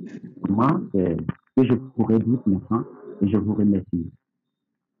 moi, c'est ce que je pourrais dire pour l'instant et je vous remercie.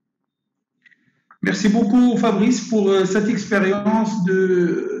 Merci beaucoup, Fabrice, pour cette expérience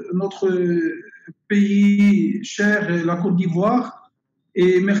de notre pays cher, la Côte d'Ivoire.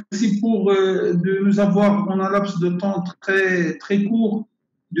 Et merci pour de nous avoir, en un laps de temps très, très court,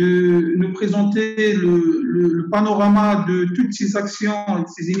 de nous présenter le panorama de toutes ces actions et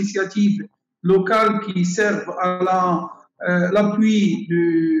ces initiatives locales qui servent à l'appui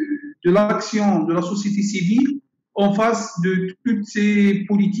de l'action de la société civile en face de toutes ces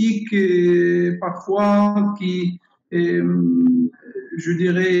politiques parfois qui, je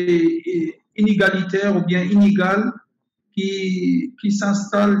dirais, inégalitaires ou bien inégales, qui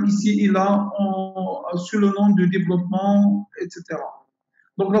s'installent ici et là sous le nom de développement, etc.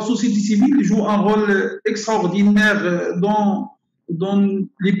 Donc la société civile joue un rôle extraordinaire dans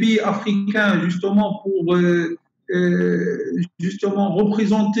les pays africains justement pour justement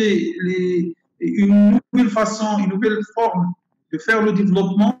représenter une nouvelle façon, une nouvelle forme de faire le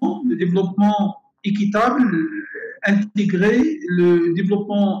développement équitable, intégré, le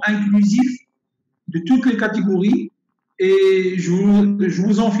développement inclusif de toutes les catégories. Et je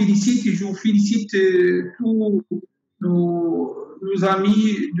vous en félicite et je vous félicite tous nos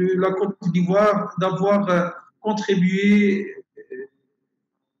amis de la Côte d'Ivoire d'avoir contribué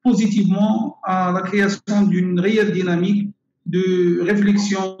positivement à la création d'une réelle dynamique de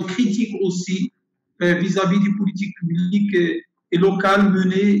réflexion critique aussi vis-à-vis des politiques publiques et locales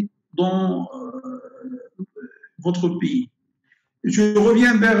menées dans votre pays. Je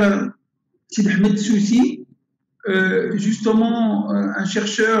reviens vers Sid Ahmed Soussi, justement un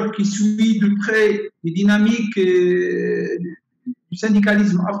chercheur qui suit de près les dynamiques du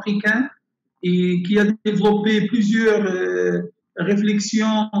syndicalisme africain et qui a développé plusieurs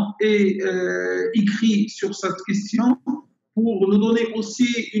réflexions et écrits sur cette question pour nous donner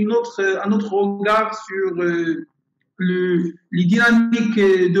aussi un autre regard sur les dynamiques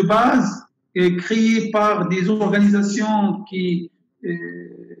de base créées par des organisations qui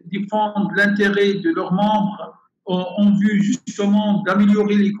défendent l'intérêt de leurs membres en vue justement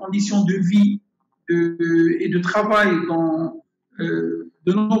d'améliorer les conditions de vie et de travail dans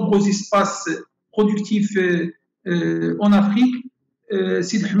de nombreux espaces productifs en Afrique.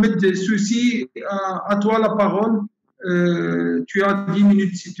 Sid Ahmed Soussi, à toi la parole. Tu as 10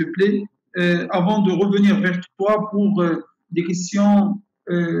 minutes, s'il te plaît, avant de revenir vers toi pour des questions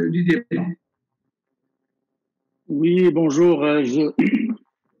du débat. Oui, bonjour.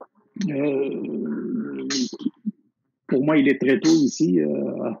 Pour moi, il est très tôt ici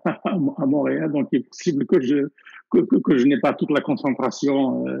à Montréal, donc il est possible que je n'ai pas toute la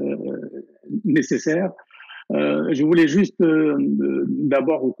concentration nécessaire. Je voulais juste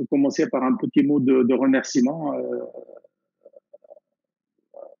d'abord commencer par un petit mot de remerciement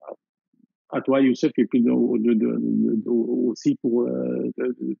à toi, Youssef, et puis aussi pour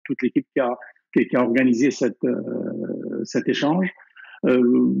toute l'équipe qui a organisé cet échange.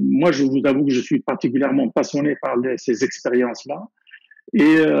 Moi, je vous avoue que je suis particulièrement passionné par ces expériences-là.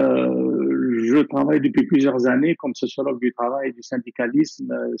 Et je travaille depuis plusieurs années comme sociologue du travail et du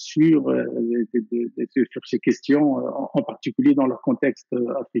syndicalisme sur ces questions, en particulier dans leur contexte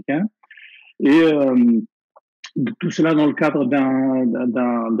africain. Et Tout cela dans le cadre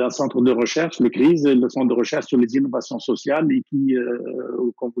d'un centre de recherche, le CRIS, le centre de recherche sur les innovations sociales, et qui,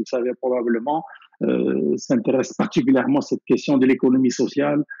 comme vous le savez probablement, s'intéresse particulièrement à cette question de l'économie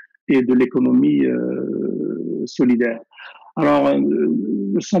sociale et de l'économie solidaire. Alors,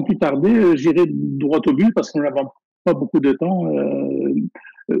 sans plus tarder, j'irai droit au but parce qu'on n'a pas beaucoup de temps.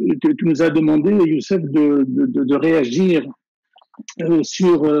 Tu nous as demandé, Youssef, de réagir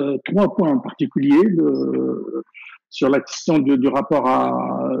sur 3 points en particulier, sur la question du rapport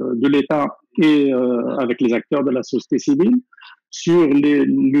de l'État et avec les acteurs de la société civile, sur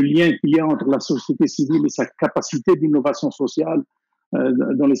le lien qu'il y a entre la société civile et sa capacité d'innovation sociale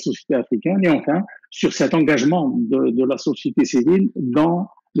dans les sociétés africaines, et enfin sur cet engagement de la société civile dans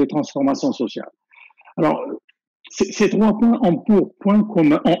les transformations sociales. Alors, ces 3 points ont pour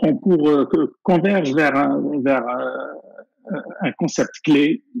convergent vers un concept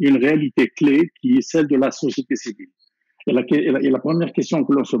clé, une réalité clé qui est celle de la société civile. Et la première question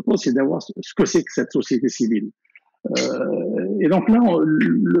que l'on se pose, c'est d'avoir ce que c'est que cette société civile. Et donc là,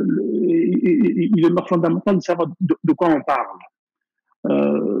 il est fondamental de savoir de quoi on parle.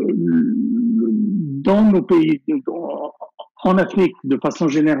 Dans nos pays, en Afrique de façon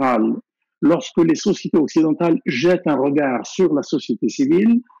générale, lorsque les sociétés occidentales jettent un regard sur la société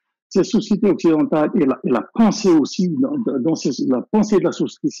civile, ces sociétés occidentales et la pensée aussi, la pensée de la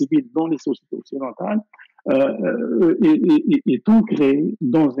société civile dans les sociétés occidentales est ancrée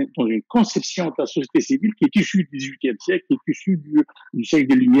dans une conception de la société civile qui est issue du XVIIIe siècle, qui est issue du siècle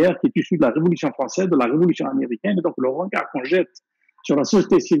des Lumières, qui est issue de la Révolution française, de la Révolution américaine. Et donc le regard qu'on jette sur la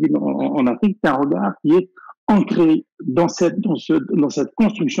société civile en Afrique, c'est un regard qui est ancré dans cette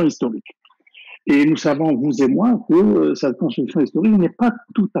construction historique. Et nous savons, vous et moi, que cette construction historique n'est pas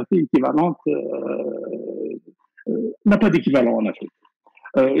tout à fait équivalente, n'a pas d'équivalent en Afrique.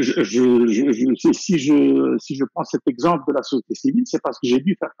 Si je prends cet exemple de la société civile, c'est parce que j'ai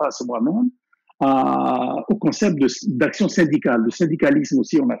dû faire face moi-même au concept d'action syndicale, de syndicalisme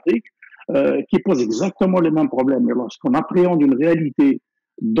aussi en Afrique, qui pose exactement les mêmes problèmes. Et lorsqu'on appréhende une réalité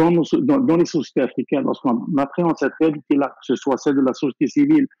dans les sociétés africaines, lorsqu'on appréhende cette réalité-là, que ce soit celle de la société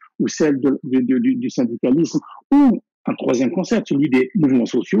civile ou celle du syndicalisme, ou un troisième concept, celui des mouvements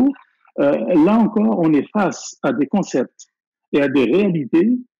sociaux, là encore, on est face à des concepts et à des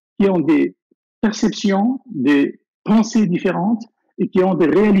réalités qui ont des perceptions, des pensées différentes et qui ont des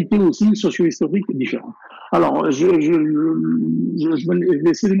réalités aussi socio-historiques différentes. Alors, je vais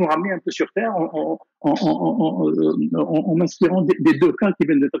essayer de nous ramener un peu sur terre en m'inspirant des 2 cas qui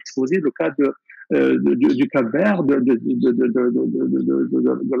viennent d'être exposés, le cas du Cap-Vert, de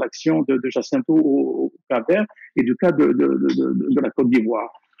l'action de Jacinto au Cap-Vert, et du cas de la Côte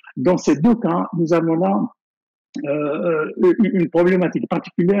d'Ivoire. Dans ces 2 cas, nous avons là une problématique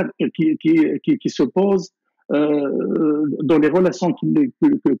particulière qui se pose dans les relations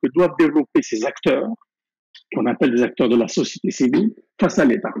que doivent développer ces acteurs, qu'on appelle des acteurs de la société civile, face à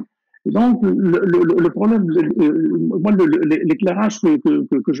l'État. Donc, le problème, moi, l'éclairage que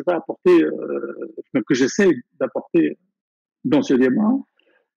je vais apporter, que j'essaie d'apporter dans ce débat,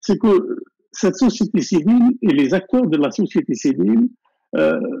 c'est que cette société civile et les acteurs de la société civile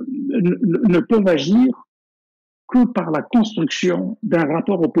ne peuvent agir que par la construction d'un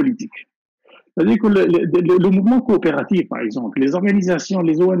rapport aux politiques. C'est-à-dire que le mouvement coopératif, par exemple, les organisations,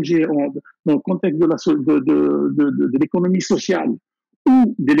 les ONG, dans le contexte de l'économie sociale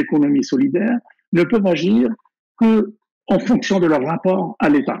ou de l'économie solidaire, ne peuvent agir que en fonction de leur rapport à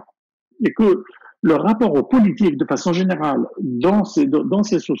l'État. Et que leur rapport aux politiques, de façon générale, dans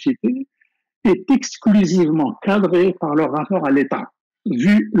ces sociétés, est exclusivement cadré par leur rapport à l'État,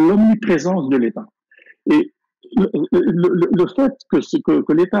 vu l'omniprésence de l'État. Et le fait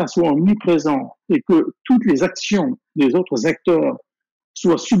que l'État soit omniprésent et que toutes les actions des autres acteurs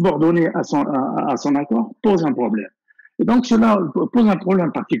soient subordonnées à son accord pose un problème. Et donc cela pose un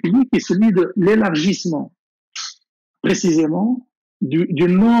problème particulier qui est celui de l'élargissement, précisément, du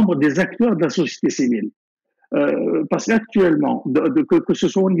nombre des acteurs de la société civile. Parce qu'actuellement, que ce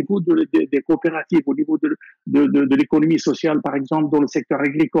soit au niveau des coopératives, au niveau de l'économie sociale, par exemple, dans le secteur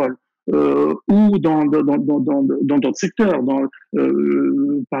agricole, ou dans d'autres secteurs,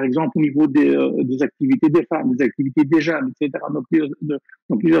 par exemple au niveau des activités des femmes, des activités des jeunes, etc.,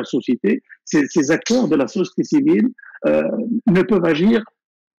 dans plusieurs sociétés, ces acteurs de la société civile ne peuvent agir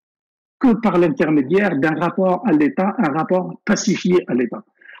que par l'intermédiaire d'un rapport à l'État, un rapport pacifié à l'État.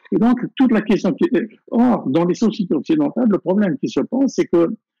 Et donc, toute la question or, dans les sociétés occidentales, le problème qui se pose, c'est que,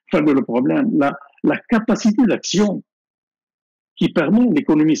 la capacité d'action qui permet à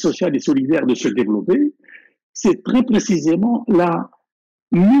l'économie sociale et solidaire de se développer, c'est très précisément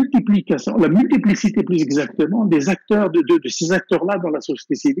multiplication, la multiplicité plus exactement des acteurs, de ces acteurs-là dans la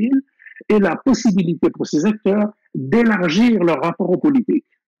société civile et la possibilité pour ces acteurs d'élargir leur rapport aux politiques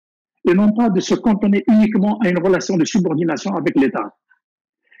et non pas de se cantonner uniquement à une relation de subordination avec l'État.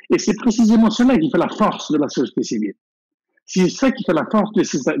 Et c'est précisément cela qui fait la force de la société civile. C'est ça qui fait la force de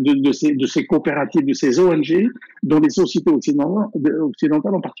ces coopératives, de ces ONG, dans les sociétés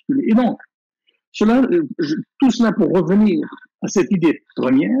occidentales en particulier. Et donc, tout cela pour revenir à cette idée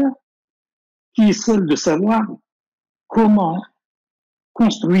première, qui est celle de savoir comment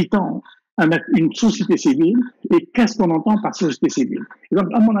construit-on une société civile et qu'est-ce qu'on entend par société civile. Et donc,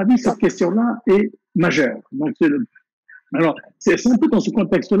 à mon avis, cette question-là est majeure. Donc, alors, c'est un peu dans ce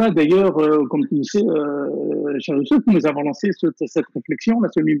contexte-là, d'ailleurs, comme tu le sais, cher Youssef, que nous avons lancé cette réflexion,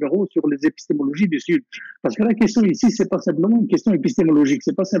 ce numéro sur les épistémologies du Sud. Parce que la question ici, c'est pas simplement une question épistémologique,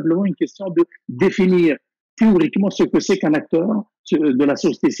 c'est pas simplement une question de définir théoriquement ce que c'est qu'un acteur de la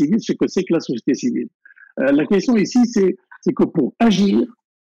société civile, ce que c'est que la société civile. La question ici, c'est que pour agir,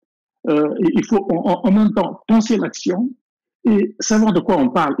 il faut en même temps penser l'action et savoir de quoi on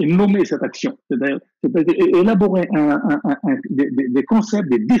parle et nommer cette action. C'est-à-dire élaborer des concepts,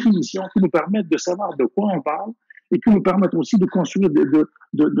 des définitions qui nous permettent de savoir de quoi on parle et qui nous permettent aussi de construire,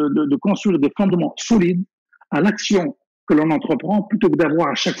 de construire des fondements solides à l'action que l'on entreprend plutôt que d'avoir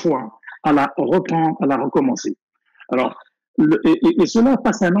à chaque fois à la reprendre, à la recommencer. Alors, et cela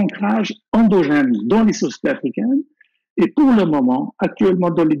passe à un ancrage endogène dans les sociétés africaines. Et pour le moment, actuellement,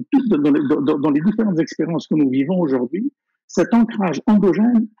 dans les différentes expériences que nous vivons aujourd'hui, cet ancrage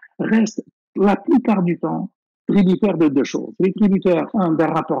endogène reste la plupart du temps tributaire de deux choses. Il est tributaire, d'un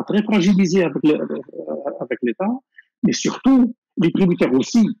rapport très fragilisé avec l'État, mais surtout, il est tributaire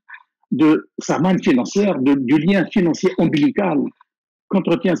aussi de sa manne financière, du lien financier ombilical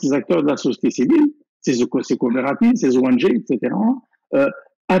qu'entretiennent ces acteurs de la société civile, ces coopératives, ces ONG, etc.,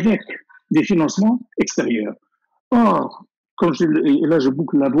 avec des financements extérieurs. Or, et là je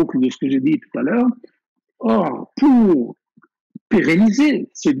boucle la boucle de ce que j'ai dit tout à l'heure, or, pour pérenniser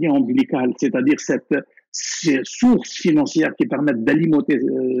ce lien ombilical, c'est-à-dire ces sources financières qui permettent d'alimenter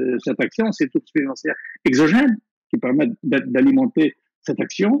cette action, ces sources financières exogènes qui permettent d'alimenter cette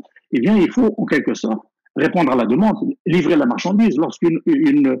action, eh bien, il faut en quelque sorte répondre à la demande, livrer la marchandise. Lorsqu'une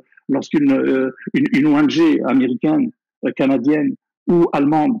ONG américaine, canadienne ou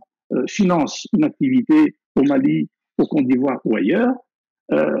allemande finance une activité au Mali, au Côte d'Ivoire ou ailleurs,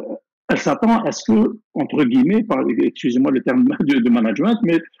 elle s'attend à ce que, entre guillemets, excusez-moi le terme de management,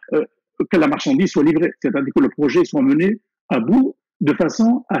 mais que la marchandise soit livrée, c'est-à-dire que le projet soit mené à bout de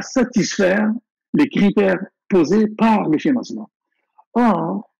façon à satisfaire les critères posés par le financement.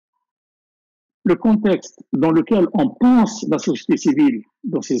 Or, le contexte dans lequel on pense la société civile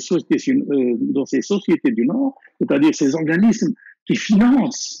dans ces sociétés du Nord, c'est-à-dire ces organismes qui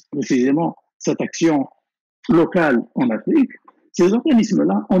financent précisément cette action locale en Afrique, ces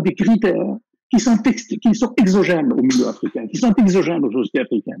organismes-là ont des critères qui sont exogènes au milieu africain, qui sont exogènes aux sociétés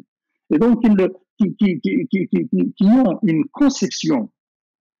africaines. Et donc, qui ont une conception,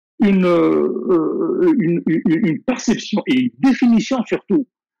 une perception et une définition surtout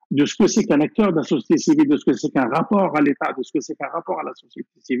de ce que c'est qu'un acteur de la société civile, de ce que c'est qu'un rapport à l'État, de ce que c'est qu'un rapport à la société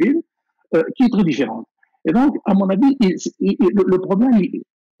civile, qui est très différente. Et donc, à mon avis, le problème,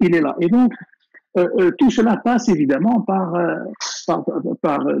 il est là. Et donc, tout cela passe évidemment par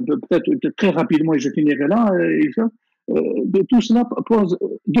peut-être très rapidement, et je finirai là, de tout cela pose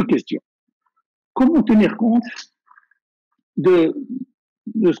deux questions. Comment tenir compte de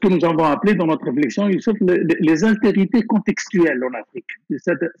ce que nous avons appelé dans notre réflexion, les altérités contextuelles en Afrique,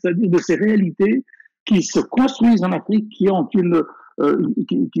 c'est-à-dire de ces réalités qui se construisent en Afrique, qui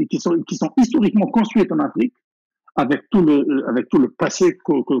sont historiquement construites en Afrique, avec tout le passé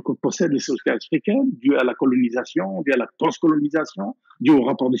que possèdent les sociétés africaines, dû à la colonisation, dû à la transcolonisation, dû au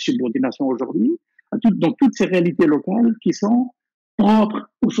rapport de subordination aujourd'hui, donc toutes ces réalités locales qui sont propres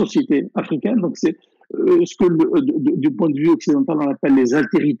aux sociétés africaines. Donc c'est ce que du point de vue occidental on appelle les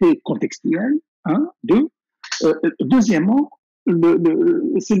altérités contextuelles. Deux. Deuxièmement,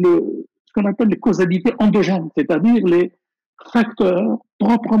 c'est ce qu'on appelle les causalités endogènes, c'est-à-dire les facteurs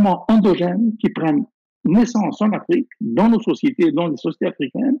proprement endogènes qui prennent naissance en Afrique, dans nos sociétés, dans les sociétés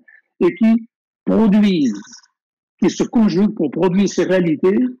africaines, et qui se conjuguent pour produire ces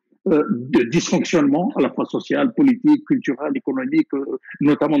réalités de dysfonctionnement, à la fois social, politique, culturel, économique,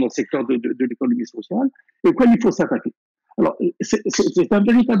 notamment dans le secteur de l'économie sociale, auquel il faut s'attaquer. Alors, c'est un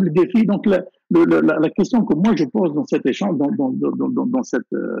véritable défi. Donc, la question que moi je pose dans cet échange, dans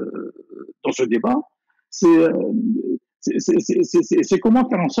ce débat, c'est comment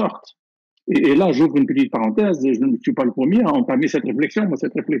faire en sorte Et là, j'ouvre une petite parenthèse, et je ne suis pas le premier à entamer cette réflexion. Moi,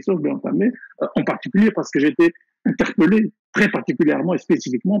 cette réflexion, je l'ai entamée en particulier parce que j'étais interpellé très particulièrement et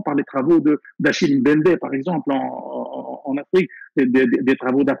spécifiquement par les travaux d'Achille Mbembe, par exemple, en Afrique, des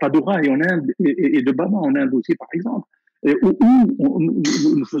travaux d'Apadoura en Inde et de Bama en Inde aussi, par exemple, où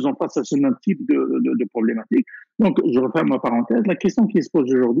nous faisons face à ce même type de problématique. Donc, je referme ma parenthèse. La question qui se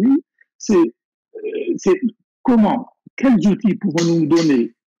pose aujourd'hui, c'est comment, quels outils pouvons-nous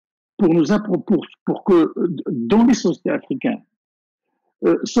donner pour que dans les sociétés africaines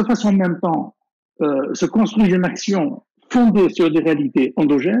se fasse en même temps, se construise une action fondée sur des réalités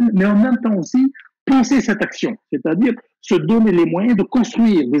endogènes, mais en même temps aussi penser cette action, c'est-à-dire se donner les moyens de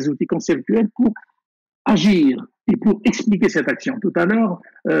construire des outils conceptuels pour agir et pour expliquer cette action. Tout à l'heure,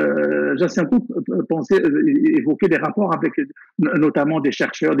 Jacinto évoquait des rapports avec notamment des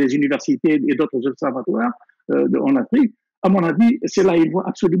chercheurs, des universités et d'autres observatoires en Afrique. À mon avis, c'est là une voie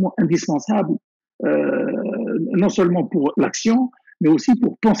absolument indispensable, non seulement pour l'action, mais aussi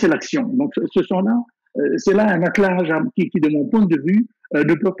pour penser l'action. Donc, c'est là un attelage qui, de mon point de vue,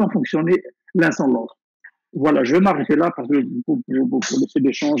 ne peut pas fonctionner l'un sans l'autre. Voilà, je vais m'arrêter là parce que pour laisser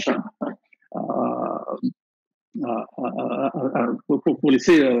l'échange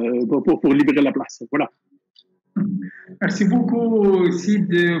pour libérer la place. Voilà. Merci beaucoup, Sid,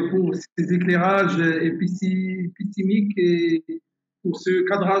 pour ces éclairages épistimiques et pour ce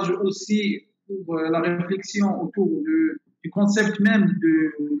cadrage aussi pour la réflexion autour du concept même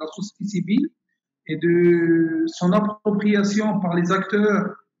de la société civile et de son appropriation par les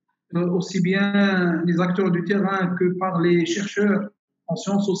acteurs, aussi bien les acteurs du terrain que par les chercheurs en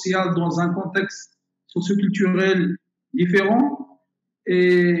sciences sociales dans un contexte socioculturel différent.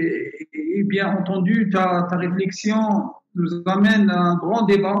 Et bien entendu, ta réflexion nous amène à un grand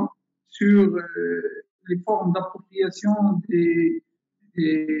débat sur les formes d'appropriation des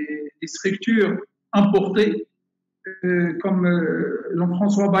structures importées, comme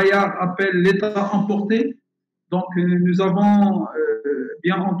Jean-François Bayard appelle l'État importé. Donc, nous avons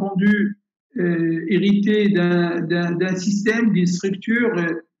bien entendu hérité d'un système, d'une structure,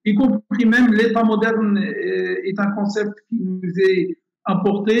 y compris même l'État moderne est un concept qui nous est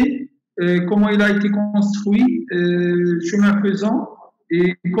importé, comment il a été construit, chemin faisant,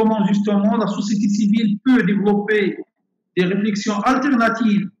 et comment justement la société civile peut développer des réflexions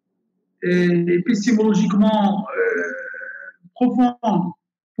alternatives et épistémologiquement profondes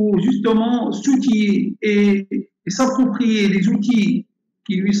pour justement s'outiller et s'approprier les outils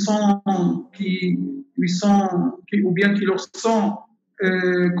qui leur sont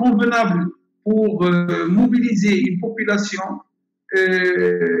convenables pour mobiliser une population,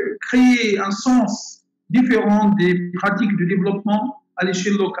 créer un sens différent des pratiques de développement à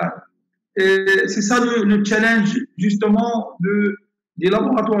l'échelle locale. C'est ça le challenge justement des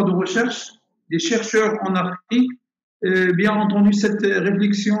laboratoires de recherche, des chercheurs en Afrique. Bien entendu, cette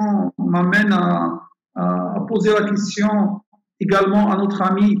réflexion m'amène à poser la question également à notre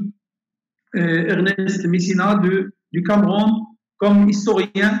ami Ernest Messina du Cameroun comme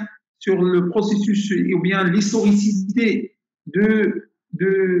historien sur le processus ou bien l'historicité de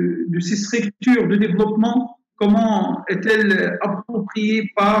ces structures de développement, comment est-elle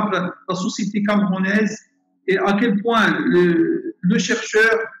appropriée par la société camerounaise et à quel point le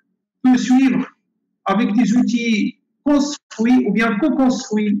chercheur peut suivre avec des outils construits ou bien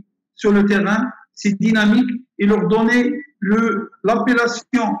co-construits sur le terrain ces dynamiques et leur donner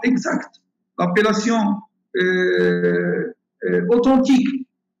l'appellation exacte, l'appellation authentique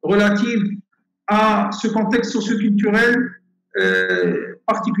relative à ce contexte socioculturel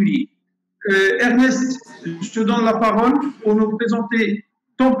particulier. Ernest, je te donne la parole pour nous présenter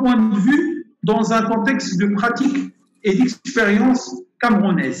ton point de vue dans un contexte de pratique et d'expérience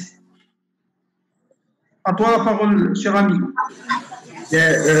camerounaise. À toi la parole, cher ami.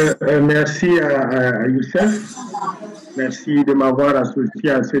 Merci à Youssef. Merci de m'avoir associé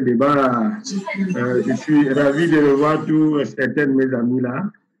à ce débat. Je suis ravi de revoir tous certains de mes amis là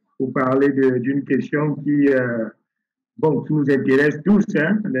pour parler d'une question qui nous intéresse tous,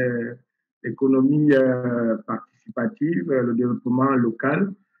 hein, l'économie participative, le développement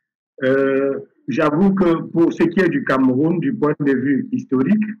local. J'avoue que pour ce qui est du Cameroun, du point de vue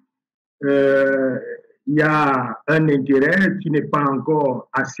historique, il y a un intérêt qui n'est pas encore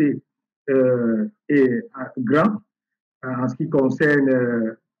assez grand en ce qui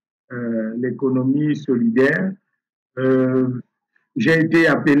concerne l'économie solidaire. J'ai été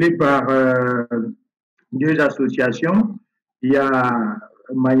appelé par deux associations. Il y a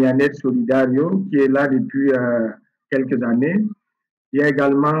Mayanet Solidario qui est là depuis quelques années. Il y a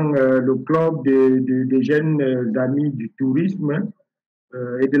également le club des jeunes amis du tourisme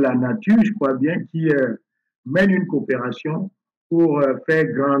et de la nature, je crois bien, qui mène une coopération pour faire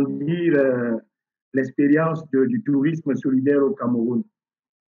grandir l'expérience du tourisme solidaire au Cameroun.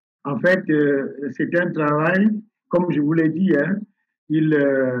 En fait, c'est un travail, comme je vous l'ai dit, hein, il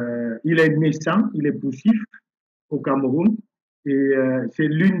est naissant, il est poussif au Cameroun et c'est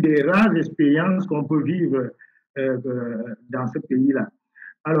l'une des rares expériences qu'on peut vivre dans ce pays-là.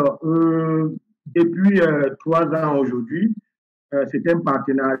 Alors, depuis 3 ans aujourd'hui, c'est un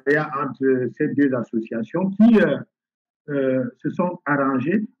partenariat entre ces deux associations qui se sont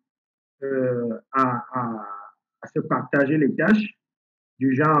arrangées à se partager les tâches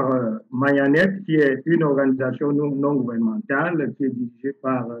du genre Mayanet, qui est une organisation non gouvernementale qui est dirigée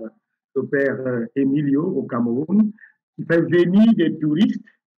par le père Emilio au Cameroun, qui fait venir des touristes.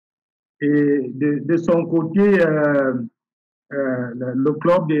 Et de son côté, le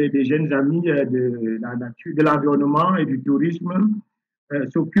club des jeunes amis de la nature, de l'environnement et du tourisme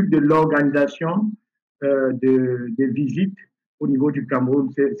s'occupe de l'organisation des visites au niveau du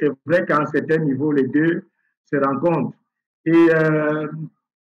Cameroun. C'est vrai qu'à un certain niveau, les deux se rencontrent. Et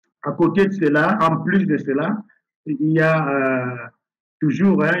à côté de cela, en plus de cela, il y a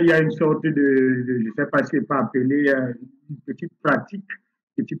toujours, hein, il y a une sorte je ne sais pas si c'est pas appelé une petite pratique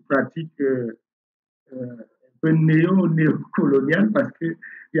un peu néocoloniale, parce qu'il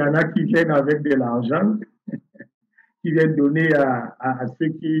y en a qui viennent avec de l'argent, qui viennent donner à ceux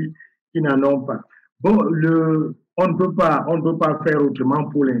qui n'en ont pas. Bon, on ne peut pas faire autrement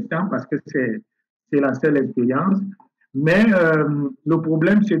pour l'instant parce que c'est la seule expérience. Mais le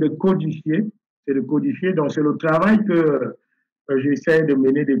problème, c'est de codifier. Donc, c'est le travail que j'essaie de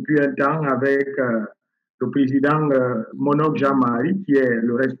mener depuis un temps avec le président Monok Jean-Marie, qui est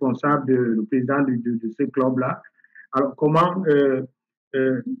le responsable, le président de ce club-là. Alors, comment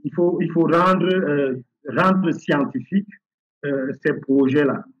il faut rendre scientifique ces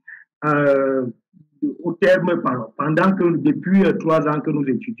projets-là. Au terme, pendant que depuis 3 ans que nous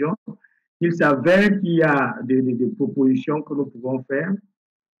étudions, il s'avère qu'il y a des propositions que nous pouvons faire.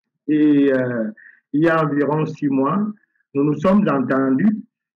 Et il y a environ 6 mois, nous nous sommes entendus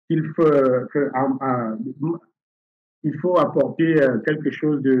qu'il faut apporter quelque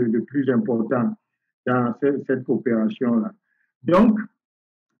chose de plus important dans cette coopération-là. Donc,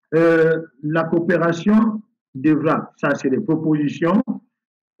 la coopération devra, ça c'est des propositions,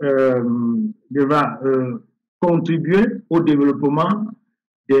 devra contribuer au développement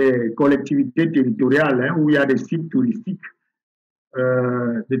des collectivités territoriales hein, où il y a des sites touristiques,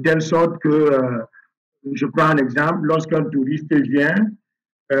 de telle sorte que, je prends un exemple, lorsqu'un touriste vient,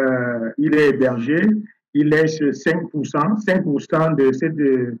 il est hébergé, il laisse 5%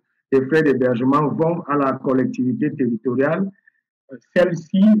 des frais d'hébergement vont à la collectivité territoriale.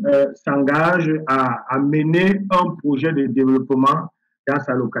 Celle-ci s'engage à mener un projet de développement dans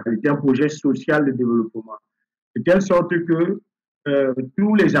sa localité, un projet social de développement, de telle sorte que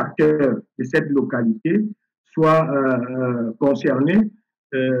tous les acteurs de cette localité soient concernés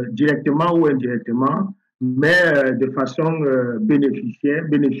directement ou indirectement, mais de façon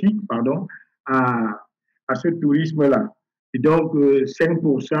bénéfique à ce tourisme-là. Et donc,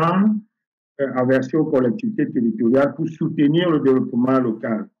 5% à verser aux collectivités territoriales pour soutenir le développement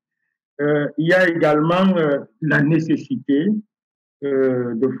local. Il y a également la nécessité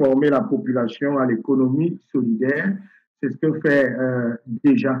de former la population à l'économie solidaire. C'est ce que fait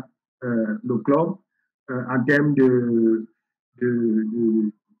déjà le club en termes de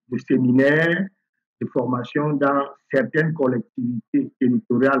séminaires, de formation dans certaines collectivités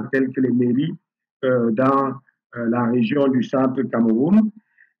territoriales telles que les mairies dans la région du centre Cameroun.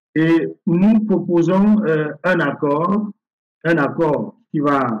 Et nous proposons un accord qui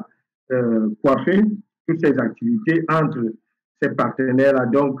va coiffer toutes ces activités entre ces partenaires-là,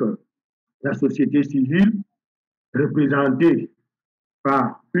 donc la société civile représentée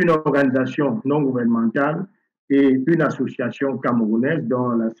par une organisation non gouvernementale et une association camerounaise, dont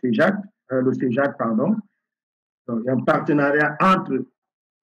le CEJAC, pardon. Donc, il y a un partenariat entre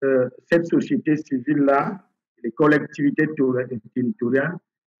cette société civile-là, les collectivités territoriales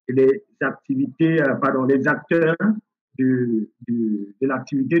et les acteurs de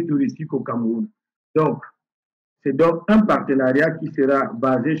l'activité touristique au Cameroun. Donc, c'est donc un partenariat qui sera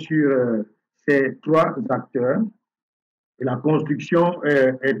basé sur ces 3 acteurs et la construction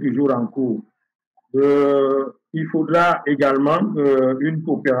est toujours en cours. Il faudra également une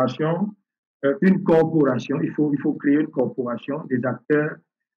coopération, une corporation. Il faut créer une corporation des acteurs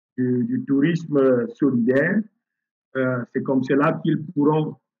du tourisme solidaire. C'est comme cela qu'ils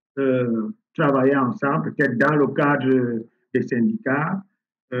pourront travailler ensemble, peut-être dans le cadre des syndicats,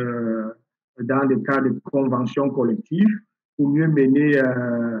 dans le cadre de conventions collectives, mieux mener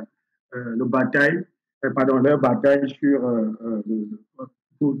leur bataille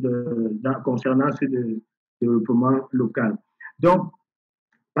concernant ce développement local. Donc,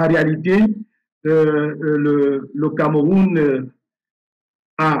 en réalité, le Cameroun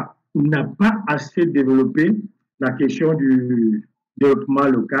n'a pas assez développé la question du développement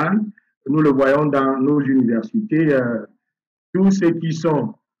local. Nous le voyons dans nos universités. Tous ceux qui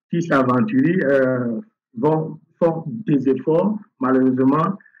s'aventurent font des efforts.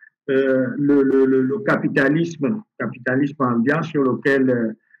 Malheureusement, le capitalisme ambiant sur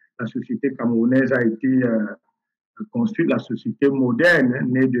lequel la société camerounaise a été construite, la société moderne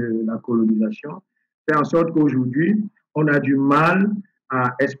née de la colonisation, fait en sorte qu'aujourd'hui, on a du mal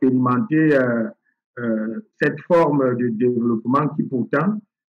à expérimenter cette forme de développement qui pourtant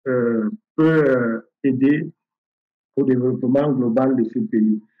peut aider au développement global de ce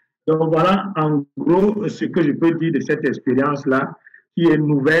pays. Donc voilà en gros ce que je peux dire de cette expérience-là qui est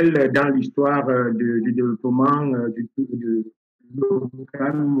nouvelle dans l'histoire du développement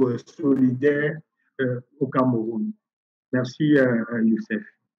local ou solidaire au Cameroun. Merci Youssef.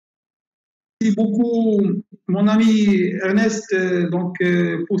 Merci beaucoup, mon ami Ernest,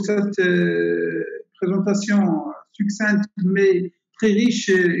 pour cette présentation succincte mais très riche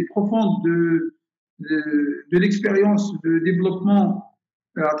et profonde de l'expérience de développement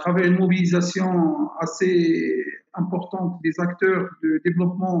à travers une mobilisation assez importante des acteurs de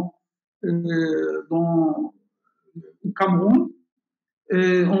développement au Cameroun.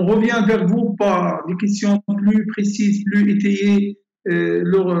 On revient vers vous par des questions plus précises, plus étayées,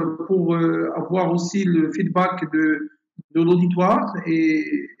 pour avoir aussi le feedback de l'auditoire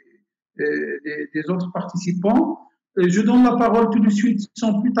et des autres participants. Je donne la parole tout de suite,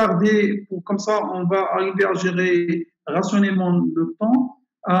 sans plus tarder, comme ça on va arriver à gérer rationnellement le temps,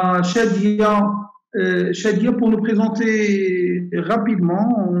 à Shadia pour nous présenter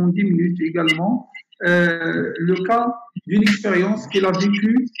rapidement, en 10 minutes également, le cas d'une expérience qu'elle a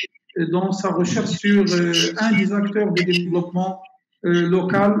vécue dans sa recherche sur un des acteurs de développement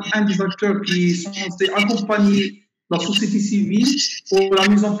local, un des acteurs qui sont censés accompagner la société civile pour la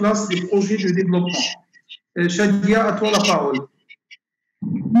mise en place des projets de développement. Shadia, à toi la parole.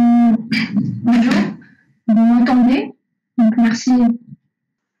 Bonjour, vous m'entendez? Donc, merci.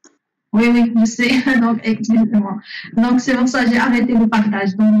 Oui, je sais, donc excusez-moi. Donc c'est pour ça que j'ai arrêté le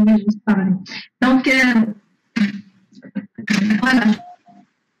partage, donc je vais juste parler. Donc voilà,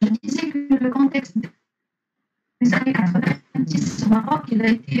 je disais que le contexte des années 90 au Maroc, il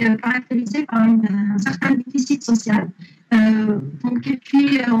a été caractérisé par un certain déficit social. Donc, et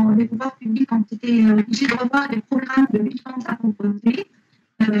puis, les pouvoirs publics ont été obligés de revoir les programmes de lutte contre la pauvreté,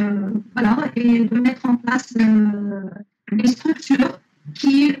 voilà, et de mettre en place des structures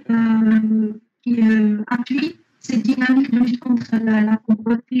qui appuient ces dynamiques de lutte contre la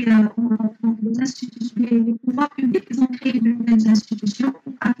pauvreté. Donc, les pouvoirs publics, ils ont créé de nouvelles institutions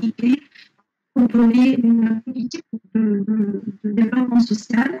pour appliquer, pour donner une politique de développement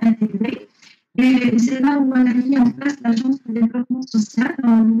social intégrée. Et c'est là où on a mis en place l'Agence de développement social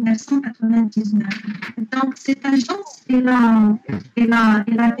en 1999. Donc, cette agence, elle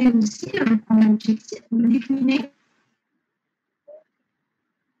avait aussi comme objectif de décliner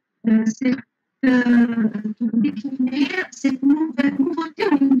cette nouveauté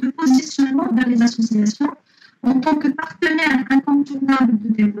au niveau de positionnement dans les associations en tant que partenaire incontournable de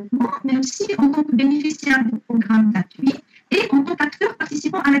développement, mais aussi en tant que bénéficiaire des programmes d'appui et en tant qu'acteur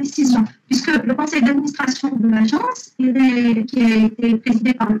participant à la décision, puisque le conseil d'administration de l'agence, qui a été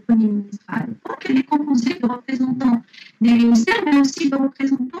présidé par le Premier ministre à l'époque, il est composé de représentants des ministères, mais aussi de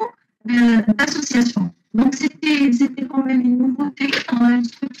représentants d'associations. Donc, c'était quand même une nouveauté dans une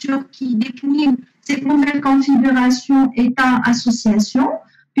structure qui décline cette nouvelle configuration État-association,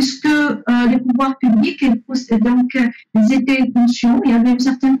 puisque les pouvoirs publics, ils étaient conscients, il y avait une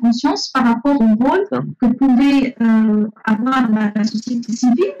certaine conscience par rapport au rôle que pouvait avoir la société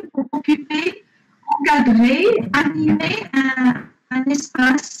civile pour occuper, encadrer, animer un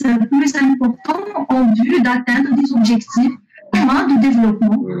espace plus important en vue d'atteindre des objectifs communs de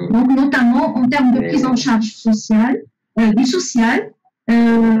développement, donc notamment en termes de prise en charge sociale, du social,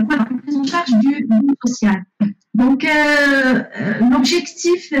 voilà, une prise en charge du social. Donc,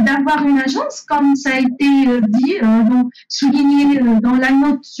 l'objectif d'avoir une agence, comme ça a été dit, souligné dans la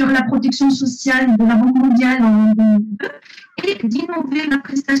note sur la protection sociale de la Banque mondiale en 2002, est d'innover la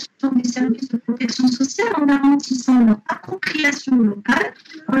prestation des services de protection sociale en garantissant leur appropriation locale,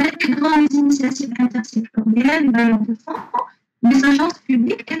 en intégrant les initiatives intersectorielles, les bailleurs de fonds, les agences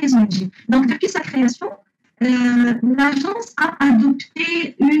publiques et les ONG. Donc, depuis sa création, l'agence a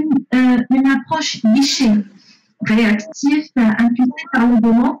adopté une approche guichet. réactif impulsé par le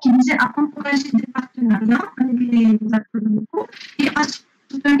gouvernement qui visait à encourager des partenariats avec les acteurs locaux et à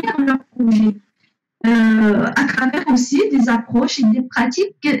soutenir leurs projets. À travers aussi des approches et des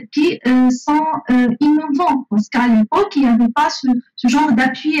pratiques qui sont innovantes. Parce qu'à l'époque, il n'y avait pas ce genre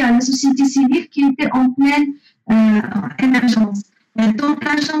d'appui à la société civile qui était en pleine émergence. Donc,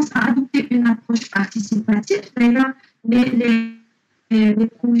 l'agence a adopté une approche participative. D'ailleurs, les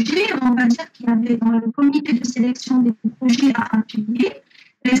projets, on va dire qu'il y avait dans le comité de sélection des projets à appuyer,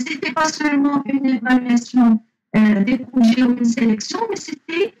 ce n'était pas seulement une évaluation des projets ou une sélection, mais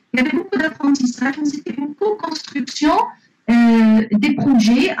il y avait beaucoup d'apprentissage, c'était une co-construction des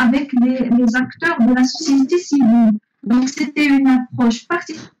projets avec les acteurs de la société civile. Donc, c'était une approche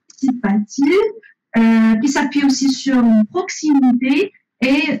participative qui s'appuie aussi sur une proximité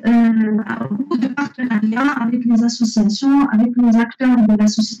et beaucoup de partenariats avec les associations, avec les acteurs de la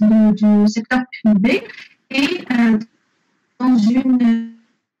société, du secteur privé et dans une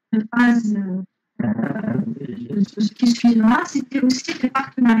phase ce qui suivra, c'était aussi des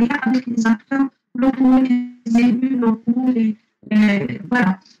partenariats avec les acteurs locaux, les élus locaux,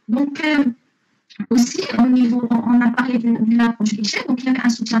 voilà. Donc, aussi, au niveau, on a parlé d'une approche guichet, donc il y avait un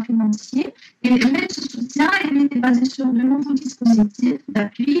soutien financier, et même ce soutien, il était basé sur de nombreux dispositifs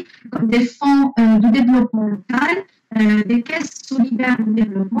d'appui, comme des fonds de développement local, des caisses solidaires de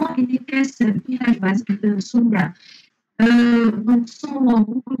développement et des caisses village solidaires. Donc, sans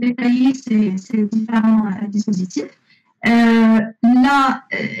beaucoup détailler ces différents dispositifs. Là,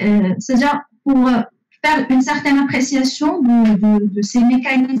 c'est-à-dire pour faire une certaine appréciation de ces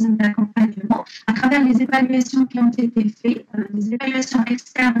mécanismes d'accompagnement à travers les évaluations qui ont été faites, les évaluations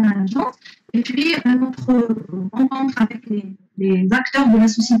externes à l'agence, et puis notre rencontre avec les acteurs de la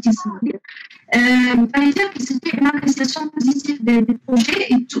société civile. Il fallait dire que c'était une appréciation positive des projets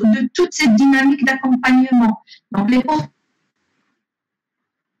et de toute cette dynamique d'accompagnement. Donc, les porteurs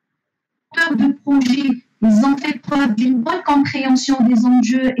de projets, ils ont fait preuve d'une bonne compréhension des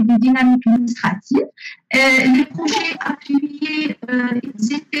enjeux et des dynamiques administratives. Les projets appuyés,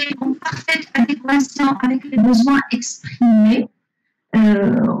 ils étaient en parfaite adéquation avec les besoins exprimés,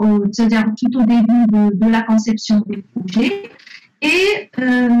 c'est-à-dire tout au début de la conception des projets. Et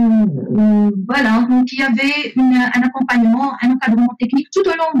voilà, donc il y avait un accompagnement, un encadrement technique tout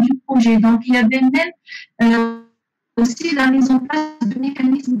au long du projet. Donc il y avait même aussi la mise en place de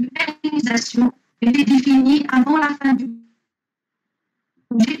mécanismes de pérennisation qui étaient définis avant la fin du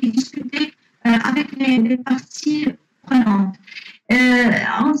projet et discutés avec les parties prenantes.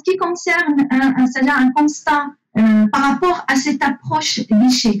 En ce qui concerne un constat par rapport à cette approche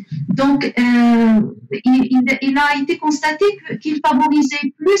guichet. Donc, il a été constaté qu'il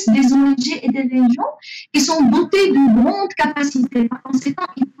favorisait plus des ONG et des régions qui sont dotées de grandes capacités. Par conséquent,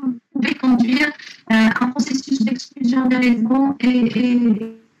 il pouvait conduire un processus d'exclusion des régions et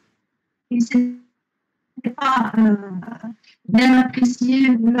ce n'est pas bien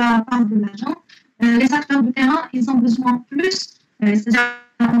apprécié de la part de l'agent. Les acteurs de terrain, ils ont besoin plus, c'est-à-dire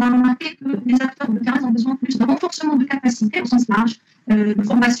on a remarqué que les acteurs de terrain ont besoin plus de renforcement de capacité au sens large, de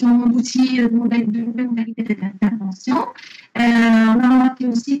formation d'outils, de modalités d'intervention. On a remarqué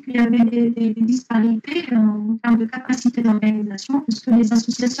aussi qu'il y avait des disparités en termes de capacité d'organisation, puisque les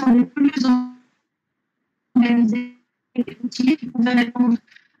associations les plus organisées et outillées qui pouvaient répondre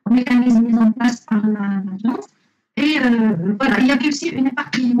aux mécanismes mis en place par l'agence. Et voilà, il y avait aussi un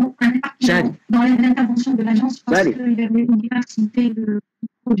éparpillement dans l'intervention de l'agence parce qu'il y avait une diversité de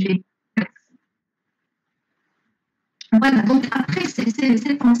projets. Voilà, donc après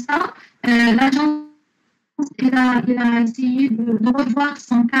c'est comme ça, l'agence il a essayé de revoir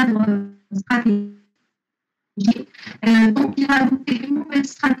son cadre stratégique. Donc, il a adopté une nouvelle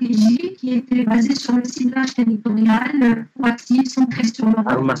stratégie qui était basée sur le ciblage territorial, proactif, centré sur le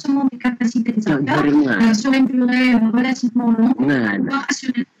renforcement des capacités des acteurs, sur une durée relativement longue, pour pouvoir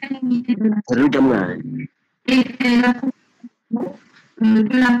assurer la pérennité de l'action. Et la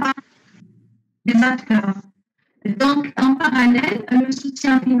de la part des acteurs. Donc, en parallèle, le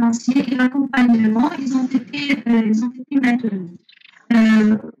soutien financier et l'accompagnement, ils ont été maintenus.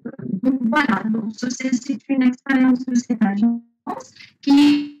 Donc voilà, c'est une expérience de cette agence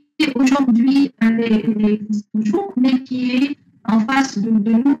qui aujourd'hui existe toujours, mais qui est en face de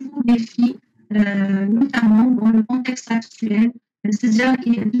nouveaux défis, notamment dans le contexte actuel. C'est-à-dire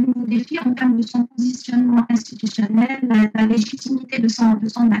qu'il y a de nouveaux défis en termes de son positionnement institutionnel, la légitimité de son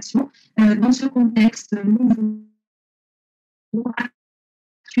action dans ce contexte nouveau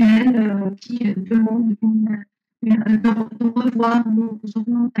actuel qui demande de revoir nos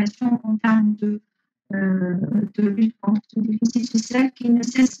orientations en termes de lutte contre le déficit social qui ne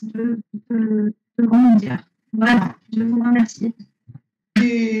cesse de grandir. Vraiment, je vous remercie.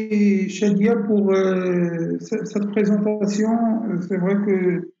 Et Shadia, pour cette présentation, c'est vrai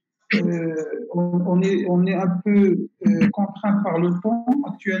que on est un peu contraint par le temps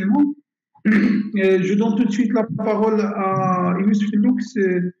actuellement. Je donne tout de suite la parole à Youssef Lux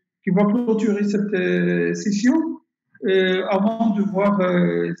qui va clôturer cette session avant de voir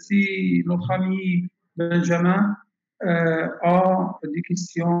si notre ami Benjamin a des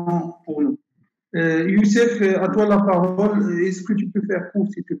questions pour nous. Youssef, à toi la parole. Est-ce que tu peux faire court,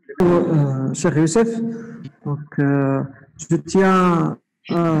 s'il te plaît? Cher Youssef, donc, je tiens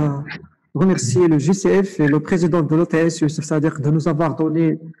à remercier le JCF et le président de l'OTS, Youssef Sader, de nous avoir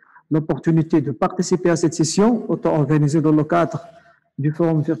donné l'opportunité de participer à cette session auto-organisée dans le cadre du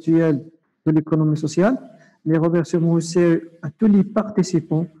Forum virtuel de l'économie sociale. Les remerciements aussi à tous les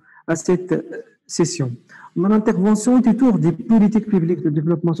participants à cette session. Mon intervention est autour des politiques publiques de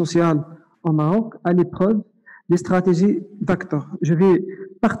développement social au Maroc à l'épreuve des stratégies d'acteurs. Je vais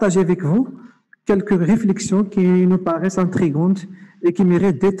partager avec vous quelques réflexions qui nous paraissent intrigantes et qui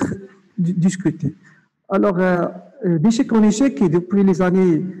méritent d'être discutées. Alors, d'échec en échec, et depuis les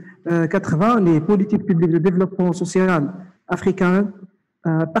années 80, les politiques publiques de développement social africaines,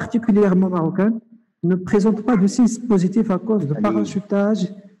 particulièrement marocaines, ne présentent pas de signes positifs à cause de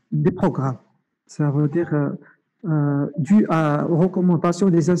parachutage des programmes. Ça veut dire dû aux recommandations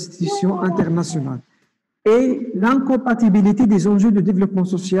des institutions internationales et l'incompatibilité des enjeux de développement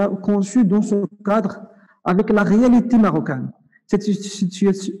social conçus dans ce cadre avec la réalité marocaine. Cette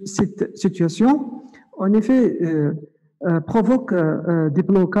situation, en effet, provoque des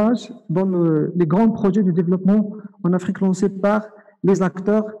blocages dans les grands projets de développement en Afrique lancés par les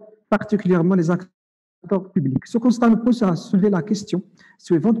acteurs, particulièrement les acteurs publics. Ce constat nous pousse à soulever la question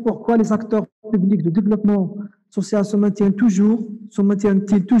suivante: pourquoi les acteurs publics de développement social se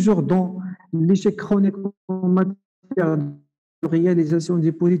maintiennent-ils toujours dans l'échec chronique en matière de réalisation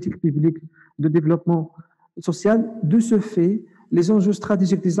des politiques publiques de développement social? De ce fait, les enjeux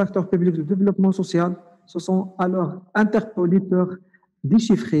stratégiques des acteurs publics de développement social se sont alors interpellés pour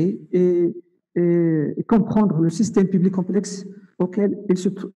déchiffrer et comprendre le système public complexe auquel ils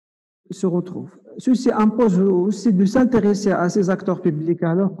se retrouvent. Ceci impose aussi de s'intéresser à ces acteurs publics,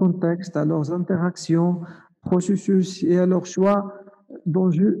 à leur contexte, à leurs interactions, processus et à leur choix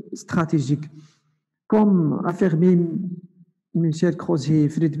d'enjeux stratégiques. Comme affirmé Michel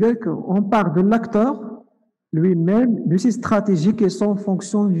Crozier-Friedberg, on part de l'acteur lui-même, de ses stratégies qui sont en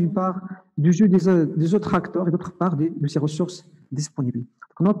fonction d'une part du jeu des autres acteurs et d'autre part de ses ressources disponibles.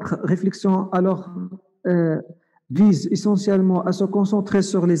 Notre réflexion alors vise essentiellement à se concentrer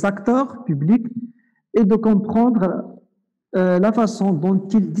sur les acteurs publics et de comprendre la façon dont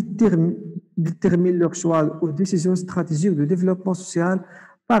ils déterminent leur choix aux décisions stratégiques de développement social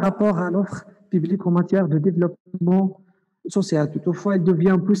par rapport à l'offre publique en matière de développement social. Toutefois, il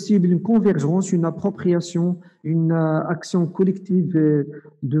devient possible une convergence, une appropriation, une action collective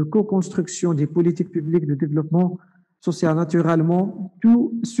de co-construction des politiques publiques de développement social. Naturellement,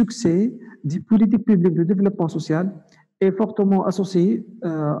 tout succès des politiques publiques de développement social est fortement associé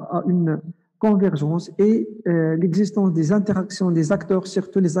à une convergence et l'existence des interactions des acteurs,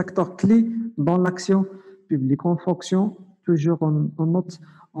 surtout les acteurs clés dans l'action publique, en fonction, toujours en note,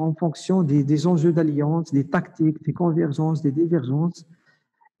 en fonction des enjeux d'alliance, des tactiques, des convergences, des divergences.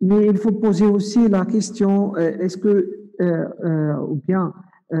 Mais il faut poser aussi la question, est-ce que, ou bien,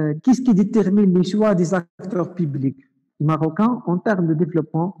 qu'est-ce qui détermine les choix des acteurs publics marocains en termes de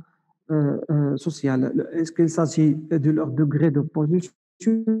développement social? Est-ce qu'il s'agit de leur degré de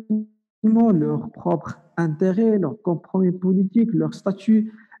positionnement, leur propre intérêt, leur compromis politique, leur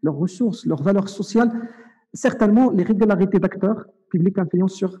statut, leurs ressources, leurs valeurs sociales? Certainement, les régularités d'acteurs publics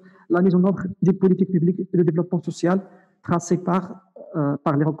influencent sur la mise en œuvre des politiques publiques de développement social tracées par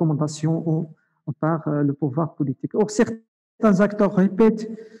les recommandations ou par le pouvoir politique. Or, certains acteurs répètent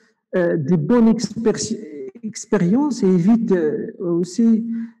des bonnes expériences et évitent aussi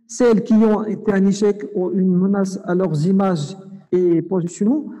celles qui ont été un échec ou une menace à leurs images et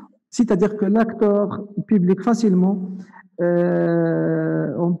positionnements, c'est-à-dire que l'acteur public facilement,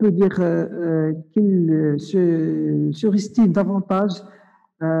 on peut dire qu'il surestime davantage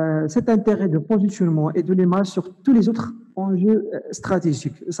cet intérêt de positionnement et de l'image sur tous les autres enjeux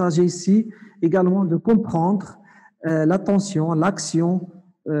stratégiques. Il s'agit ici également de comprendre l'attention, l'action,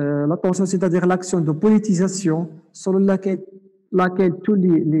 l'attention, c'est-à-dire l'action de politisation selon laquelle tous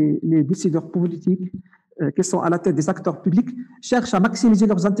les décideurs politiques qui sont à la tête des acteurs publics cherchent à maximiser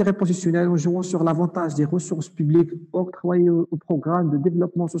leurs intérêts positionnels en jouant sur l'avantage des ressources publiques octroyées aux programmes de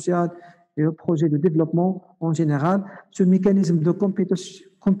développement social et aux projets de développement en général. Ce mécanisme de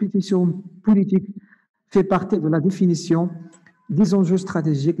compétition politique fait partie de la définition des enjeux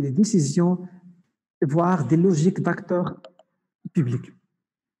stratégiques, des décisions, voire des logiques d'acteurs publics.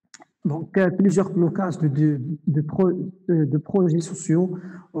 Donc, plusieurs blocages de projets sociaux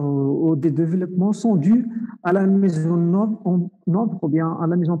ou de développement sont dus à la mise en œuvre ou bien à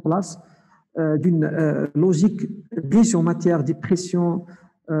la mise en place d'une logique riche en matière de pressions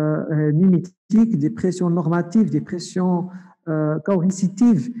mimétiques, des pressions normatives, des pressions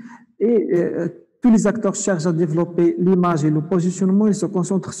coercitives. Et tous les acteurs cherchent à développer l'image et le positionnement. Ils se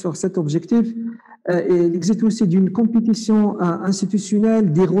concentrent sur cet objectif. Et il existe aussi d'une compétition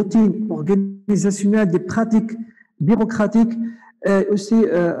institutionnelle, des routines organisationnelles, des pratiques bureaucratiques, et aussi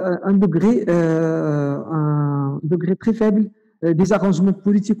un degré très faible des arrangements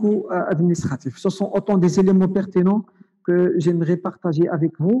politico-administratifs. Ce sont autant des éléments pertinents que j'aimerais partager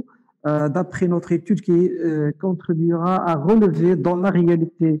avec vous d'après notre étude qui contribuera à relever dans la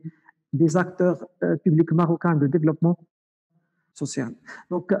réalité des acteurs publics marocains de développement social.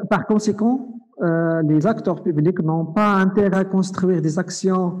 Donc, par conséquent, les acteurs publics n'ont pas intérêt à construire des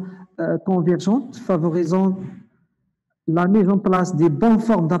actions convergentes favorisant la mise en place des bonnes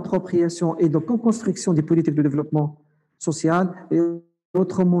formes d'appropriation et de co-construction des politiques de développement social, et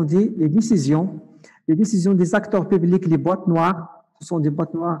autrement dit, les décisions des acteurs publics, les boîtes noires, ce sont des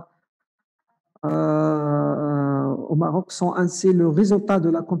boîtes noires au Maroc, sont ainsi le résultat de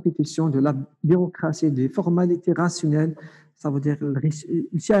la compétition, de la bureaucratie, des formalités rationnelles. Ça veut dire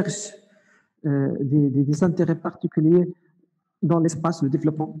qu'ils cherchent des intérêts particuliers dans l'espace de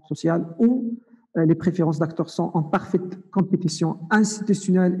développement social où les préférences d'acteurs sont en parfaite compétition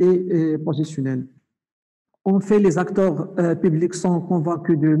institutionnelle et positionnelle. En fait, les acteurs publics sont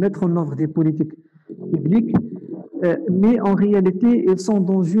convaincus de mettre en œuvre des politiques publiques, mais en réalité, ils sont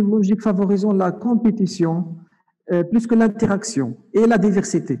dans une logique favorisant la compétition plus que l'interaction et la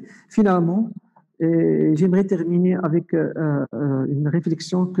diversité. Finalement, j'aimerais terminer avec une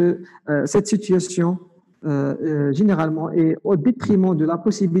réflexion que cette situation, généralement, est au détriment de la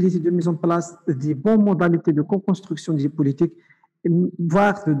possibilité de mise en place des bonnes modalités de co-construction des politiques,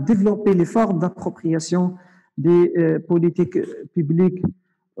 voire de développer les formes d'appropriation des politiques publiques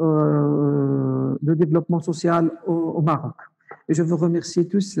de développement social au Maroc. Et je vous remercie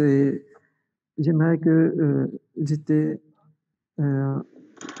tous et j'aimerais que j'étais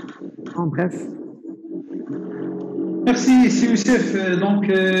en bref. Merci, Youssef. Donc,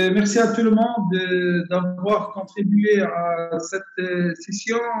 merci à tout le monde d'avoir contribué à cette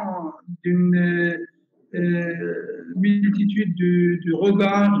session d'une multitude de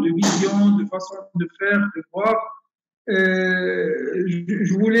regards, de visions, de façons de faire, de voir.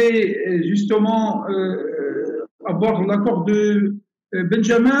 Je voulais justement avoir l'accord de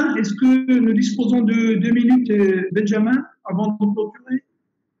Benjamin. Est-ce que nous disposons de 2 minutes, Benjamin, avant de clôturer?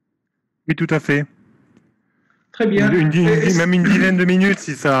 Oui, tout à fait. Très bien. Même une dizaine de minutes,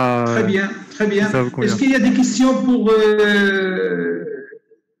 si ça. Très bien, très bien. Si est-ce qu'il y a des questions pour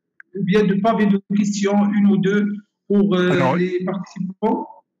bien de pavé de questions, une ou deux pour les participants?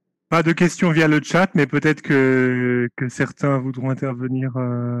 Pas de questions via le chat, mais peut-être que certains voudront intervenir,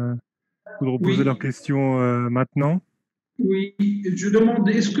 voudront poser leurs questions maintenant. Oui, je demande,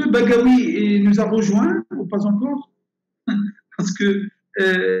 est-ce que Bagawi nous a rejoint ou pas encore? Parce que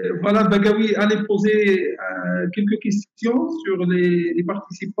voilà, Bagawi allait poser quelques questions sur les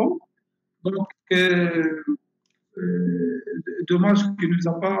participants. Donc, dommage qu'il ne nous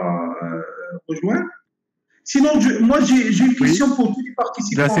a pas rejoint. Sinon, moi, j'ai une question pour tous les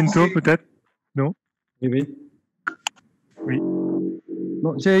participants. Jacinto, peut-être? Non? Oui. Oui.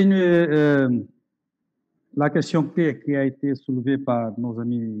 J'ai la question qui a été soulevée par nos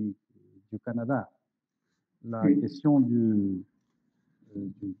amis du Canada, la question du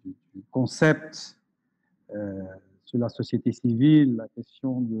concept sur la société civile, la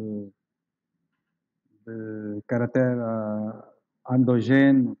question de caractère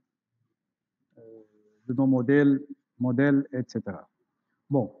endogène de nos modèles, etc.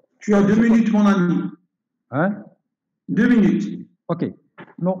 Bon. Tu as 2 minutes, mon ami. Hein? 2 minutes. OK.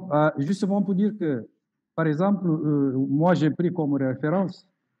 Non, justement pour dire que, par exemple, moi j'ai pris comme référence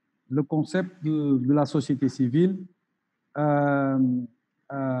le concept de la société civile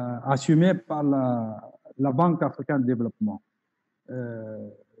assumé par la Banque africaine de développement.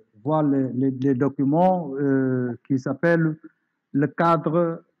 Voir les documents qui s'appellent le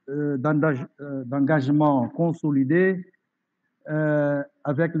cadre d'engagement consolidé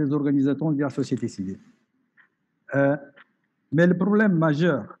avec les organisations de la société civile. Mais le problème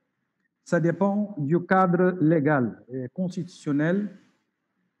majeur, ça dépend du cadre légal et constitutionnel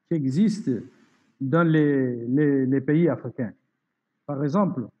qui existe dans les pays africains. Par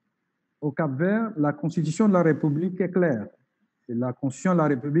exemple, au Cap-Vert, la Constitution de la République est claire. Et la Constitution de la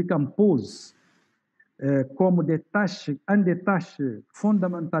République impose comme une des tâches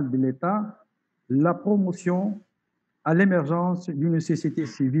fondamentales de l'État la promotion à l'émergence d'une société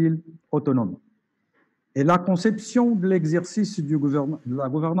civile autonome. Et la conception de l'exercice de la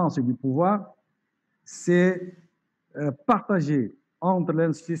gouvernance et du pouvoir, c'est partagé entre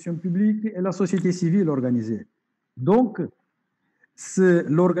l'institution publique et la société civile organisée. Donc,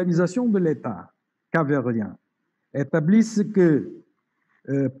 l'organisation de l'État capverdien établisse que,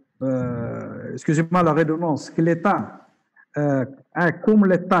 excusez-moi la redondance, que l'État a comme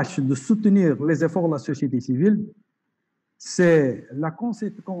les tâches de soutenir les efforts de la société civile. C'est la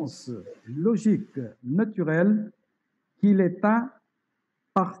conséquence logique, naturelle, que l'État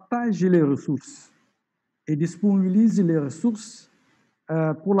partage les ressources et disponibilise les ressources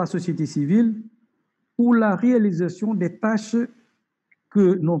pour la société civile pour la réalisation des tâches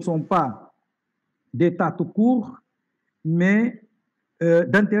que ne sont pas d'État tout court, mais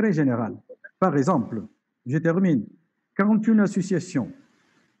d'intérêt général. Par exemple, je termine, quand une association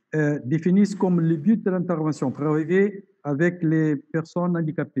définisse comme le but de l'intervention travailler avec les personnes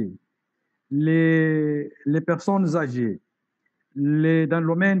handicapées, les personnes âgées, dans le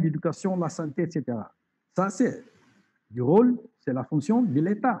domaine de l'éducation, la santé, etc. Ça, c'est du rôle, c'est la fonction de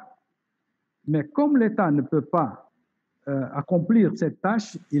l'État. Mais comme l'État ne peut pas accomplir cette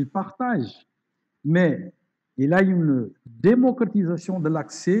tâche, il partage. Mais il a une démocratisation de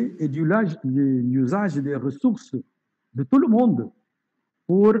l'accès et de l'usage des ressources de tout le monde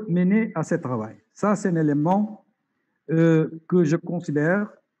pour mener à ce travail. Ça, c'est un élément que je considère,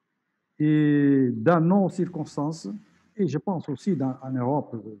 et dans nos circonstances, et je pense aussi en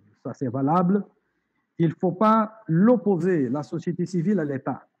Europe, ça c'est valable, il ne faut pas l'opposer, la société civile à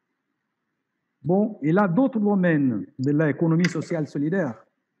l'État. Bon, il y a d'autres domaines de l'économie sociale solidaire.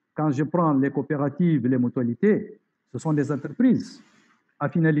 Quand je prends les coopératives, les mutualités, ce sont des entreprises à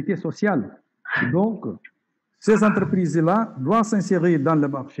finalité sociale. Donc, ces entreprises-là doivent s'insérer dans le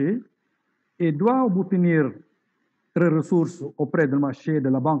marché et doivent obtenir des ressources auprès du marché de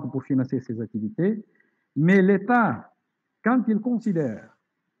la banque pour financer ces activités. Mais l'État, quand il considère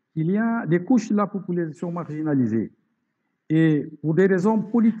qu'il y a des couches de la population marginalisées et pour des raisons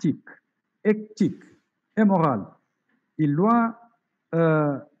politiques, éthiques et morales, il doit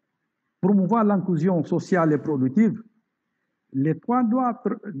promouvoir l'inclusion sociale et productive, l'État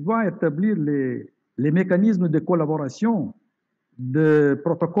doit établir les mécanismes de collaboration, de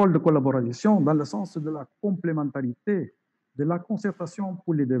protocoles de collaboration dans le sens de la complémentarité, de la concertation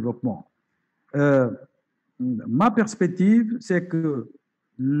pour le développement. Ma perspective, c'est que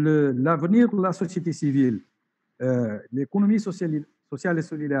l'avenir de la société civile, l'économie sociale et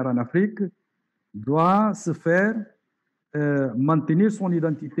solidaire en Afrique doit se faire maintenir son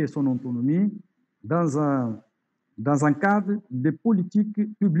identité, son autonomie dans un cadre de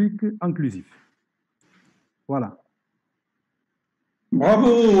politique publique inclusive. Voilà.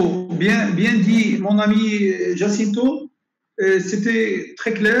 Bravo, bien dit mon ami Jacinto. C'était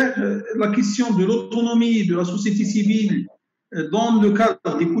très clair. La question de l'autonomie de la société civile dans le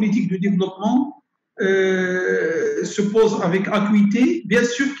cadre des politiques de développement se pose avec acuité. Bien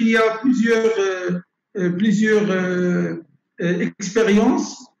sûr qu'il y a plusieurs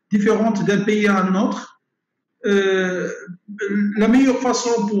expériences différentes d'un pays à un autre. La meilleure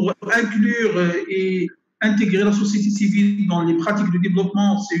façon pour inclure et intégrer la société civile dans les pratiques de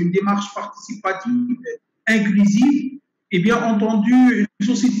développement, c'est une démarche participative, inclusive, et bien entendu, une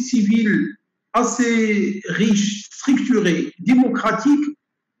société civile assez riche, structurée, démocratique,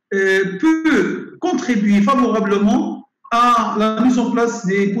 peut contribuer favorablement à la mise en place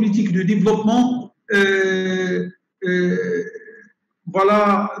des politiques de développement,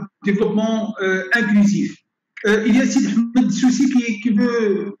 développement inclusif. Il y a Sid Ahmed Soussi qui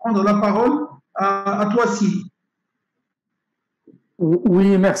veut prendre la parole. À toi, Sid.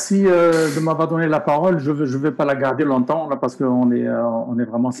 Oui, merci de m'avoir donné la parole. Je vais pas la garder longtemps là, parce qu'on est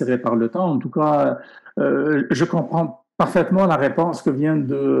vraiment serré par le temps. En tout cas, je comprends parfaitement la réponse que vient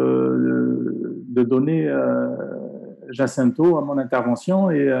de donner Jacinto à mon intervention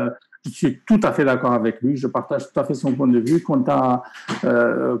et je suis tout à fait d'accord avec lui. Je partage tout à fait son point de vue quant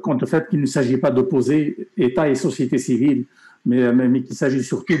au fait qu'il ne s'agit pas d'opposer État et société civile, mais qu'il s'agit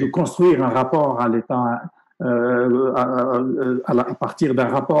surtout de construire un rapport à l'État à partir d'un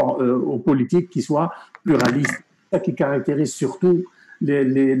rapport aux politiques qui soit pluraliste, qui caractérise surtout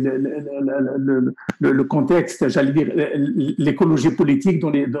le contexte, j'allais dire, l'écologie politique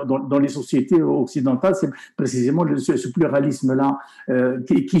dans les sociétés occidentales. C'est précisément ce pluralisme-là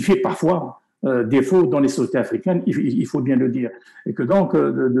qui fait parfois défaut dans les sociétés africaines, il faut bien le dire. Et que donc,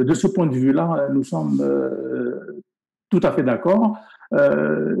 de ce point de vue-là, nous sommes tout à fait d'accord.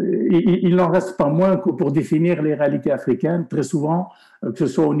 Il n'en reste pas moins que pour définir les réalités africaines, très souvent, que ce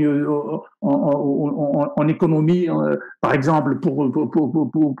soit en économie, par exemple, pour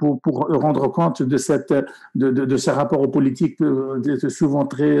rendre compte de ce rapport aux politiques souvent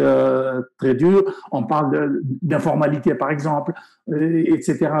très dur, on parle d'informalité, par exemple,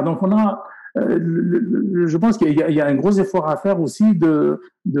 etc. Donc, on a je pense qu'il y a un gros effort à faire aussi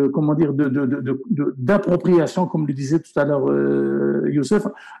d'appropriation, comme le disait tout à l'heure Youssef,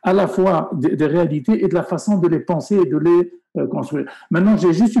 à la fois des réalités et de la façon de les penser et de les construire. Maintenant,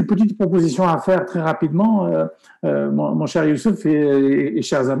 j'ai juste une petite proposition à faire très rapidement, mon cher Youssef et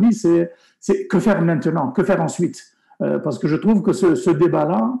chers amis, c'est que faire maintenant, que faire ensuite, parce que je trouve que ce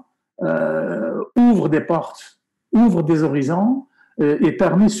débat-là ouvre des portes, ouvre des horizons, et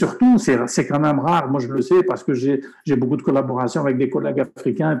permet surtout, c'est quand même rare, moi je le sais parce que j'ai beaucoup de collaborations avec des collègues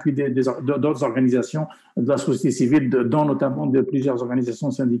africains et puis d'autres organisations de la société civile, dont notamment de plusieurs organisations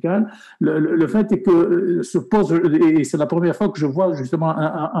syndicales. Le fait est que se pose, et c'est la première fois que je vois justement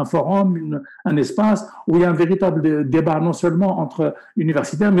un forum, un espace où il y a un véritable débat non seulement entre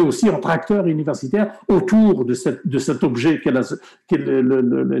universitaires, mais aussi entre acteurs universitaires autour de cet objet qu'est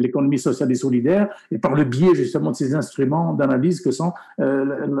l'économie sociale et solidaire, et par le biais justement de ces instruments d'analyse que sont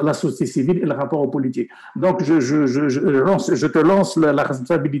la société civile et le rapport aux politiques. Donc, je te lance la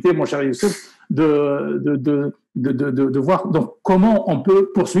responsabilité, mon cher Youssef, de voir donc, comment on peut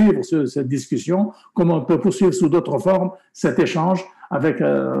poursuivre cette discussion, comment on peut poursuivre sous d'autres formes cet échange avec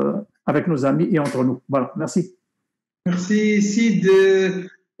nos amis et entre nous. Voilà, merci. Merci, Sid.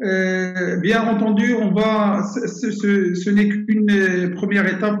 Bien entendu, ce n'est qu'une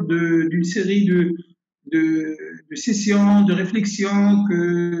première étape d'une série de sessions, de réflexions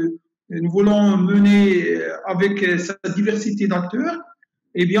que nous voulons mener avec cette diversité d'acteurs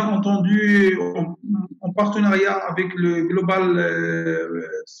et bien entendu en partenariat avec le Global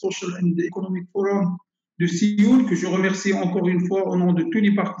Social and Economic Forum de Séoul, que je remercie encore une fois au nom de tous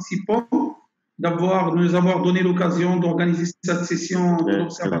les participants de nous avoir donné l'occasion d'organiser cette session de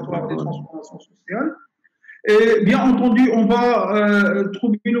l'Observatoire des transformations sociales. Et bien entendu, on va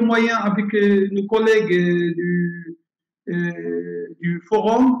trouver le moyen avec nos collègues du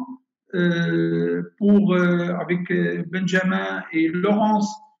forum avec Benjamin et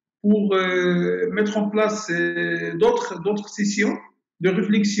Laurence pour mettre en place d'autres sessions de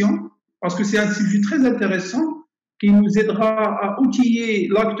réflexion, parce que c'est un sujet très intéressant qui nous aidera à outiller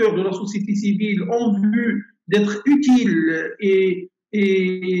l'acteur de la société civile en vue d'être utile et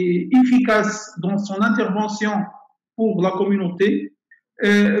efficace dans son intervention pour la communauté.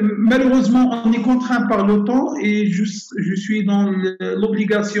 Malheureusement, on est contraint par le temps et je suis dans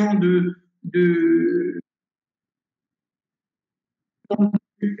l'obligation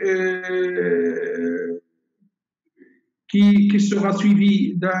qui sera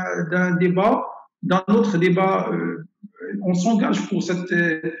suivi d'un débat. Dans notre débat, on s'engage sur cette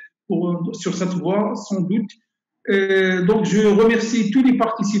voie, sans doute. Donc, je remercie tous les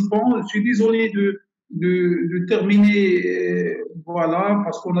participants. Je suis désolé de terminer, voilà,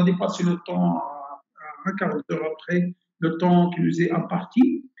 parce qu'on a dépassé le temps à un quart d'heure après le temps qui nous est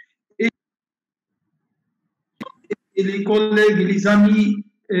imparti. Et les collègues et les amis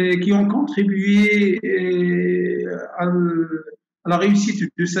qui ont contribué à la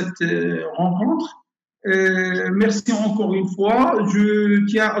réussite de cette rencontre. Merci encore une fois. Je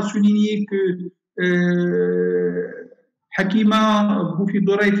tiens à souligner que Hakima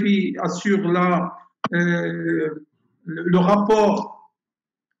Boufi-Doraifi assure le rapport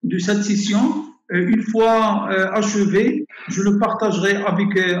de cette session. Une fois achevé, je le partagerai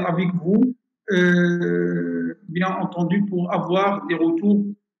avec vous, bien entendu, pour avoir des retours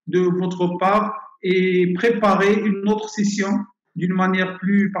de votre part et préparer une autre session d'une manière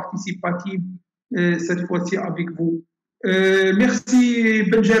plus participative, cette fois-ci avec vous. Merci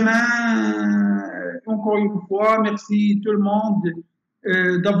Benjamin, encore une fois, merci tout le monde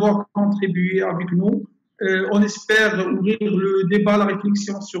d'avoir contribué avec nous. On espère ouvrir le débat, la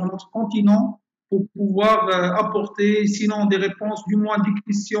réflexion sur notre continent pour pouvoir apporter, sinon des réponses, du moins des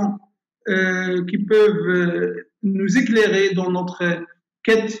questions qui peuvent nous éclairer dans notre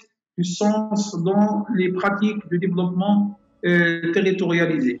quête du sens dans les pratiques de développement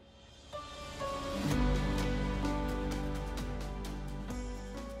territorialisé.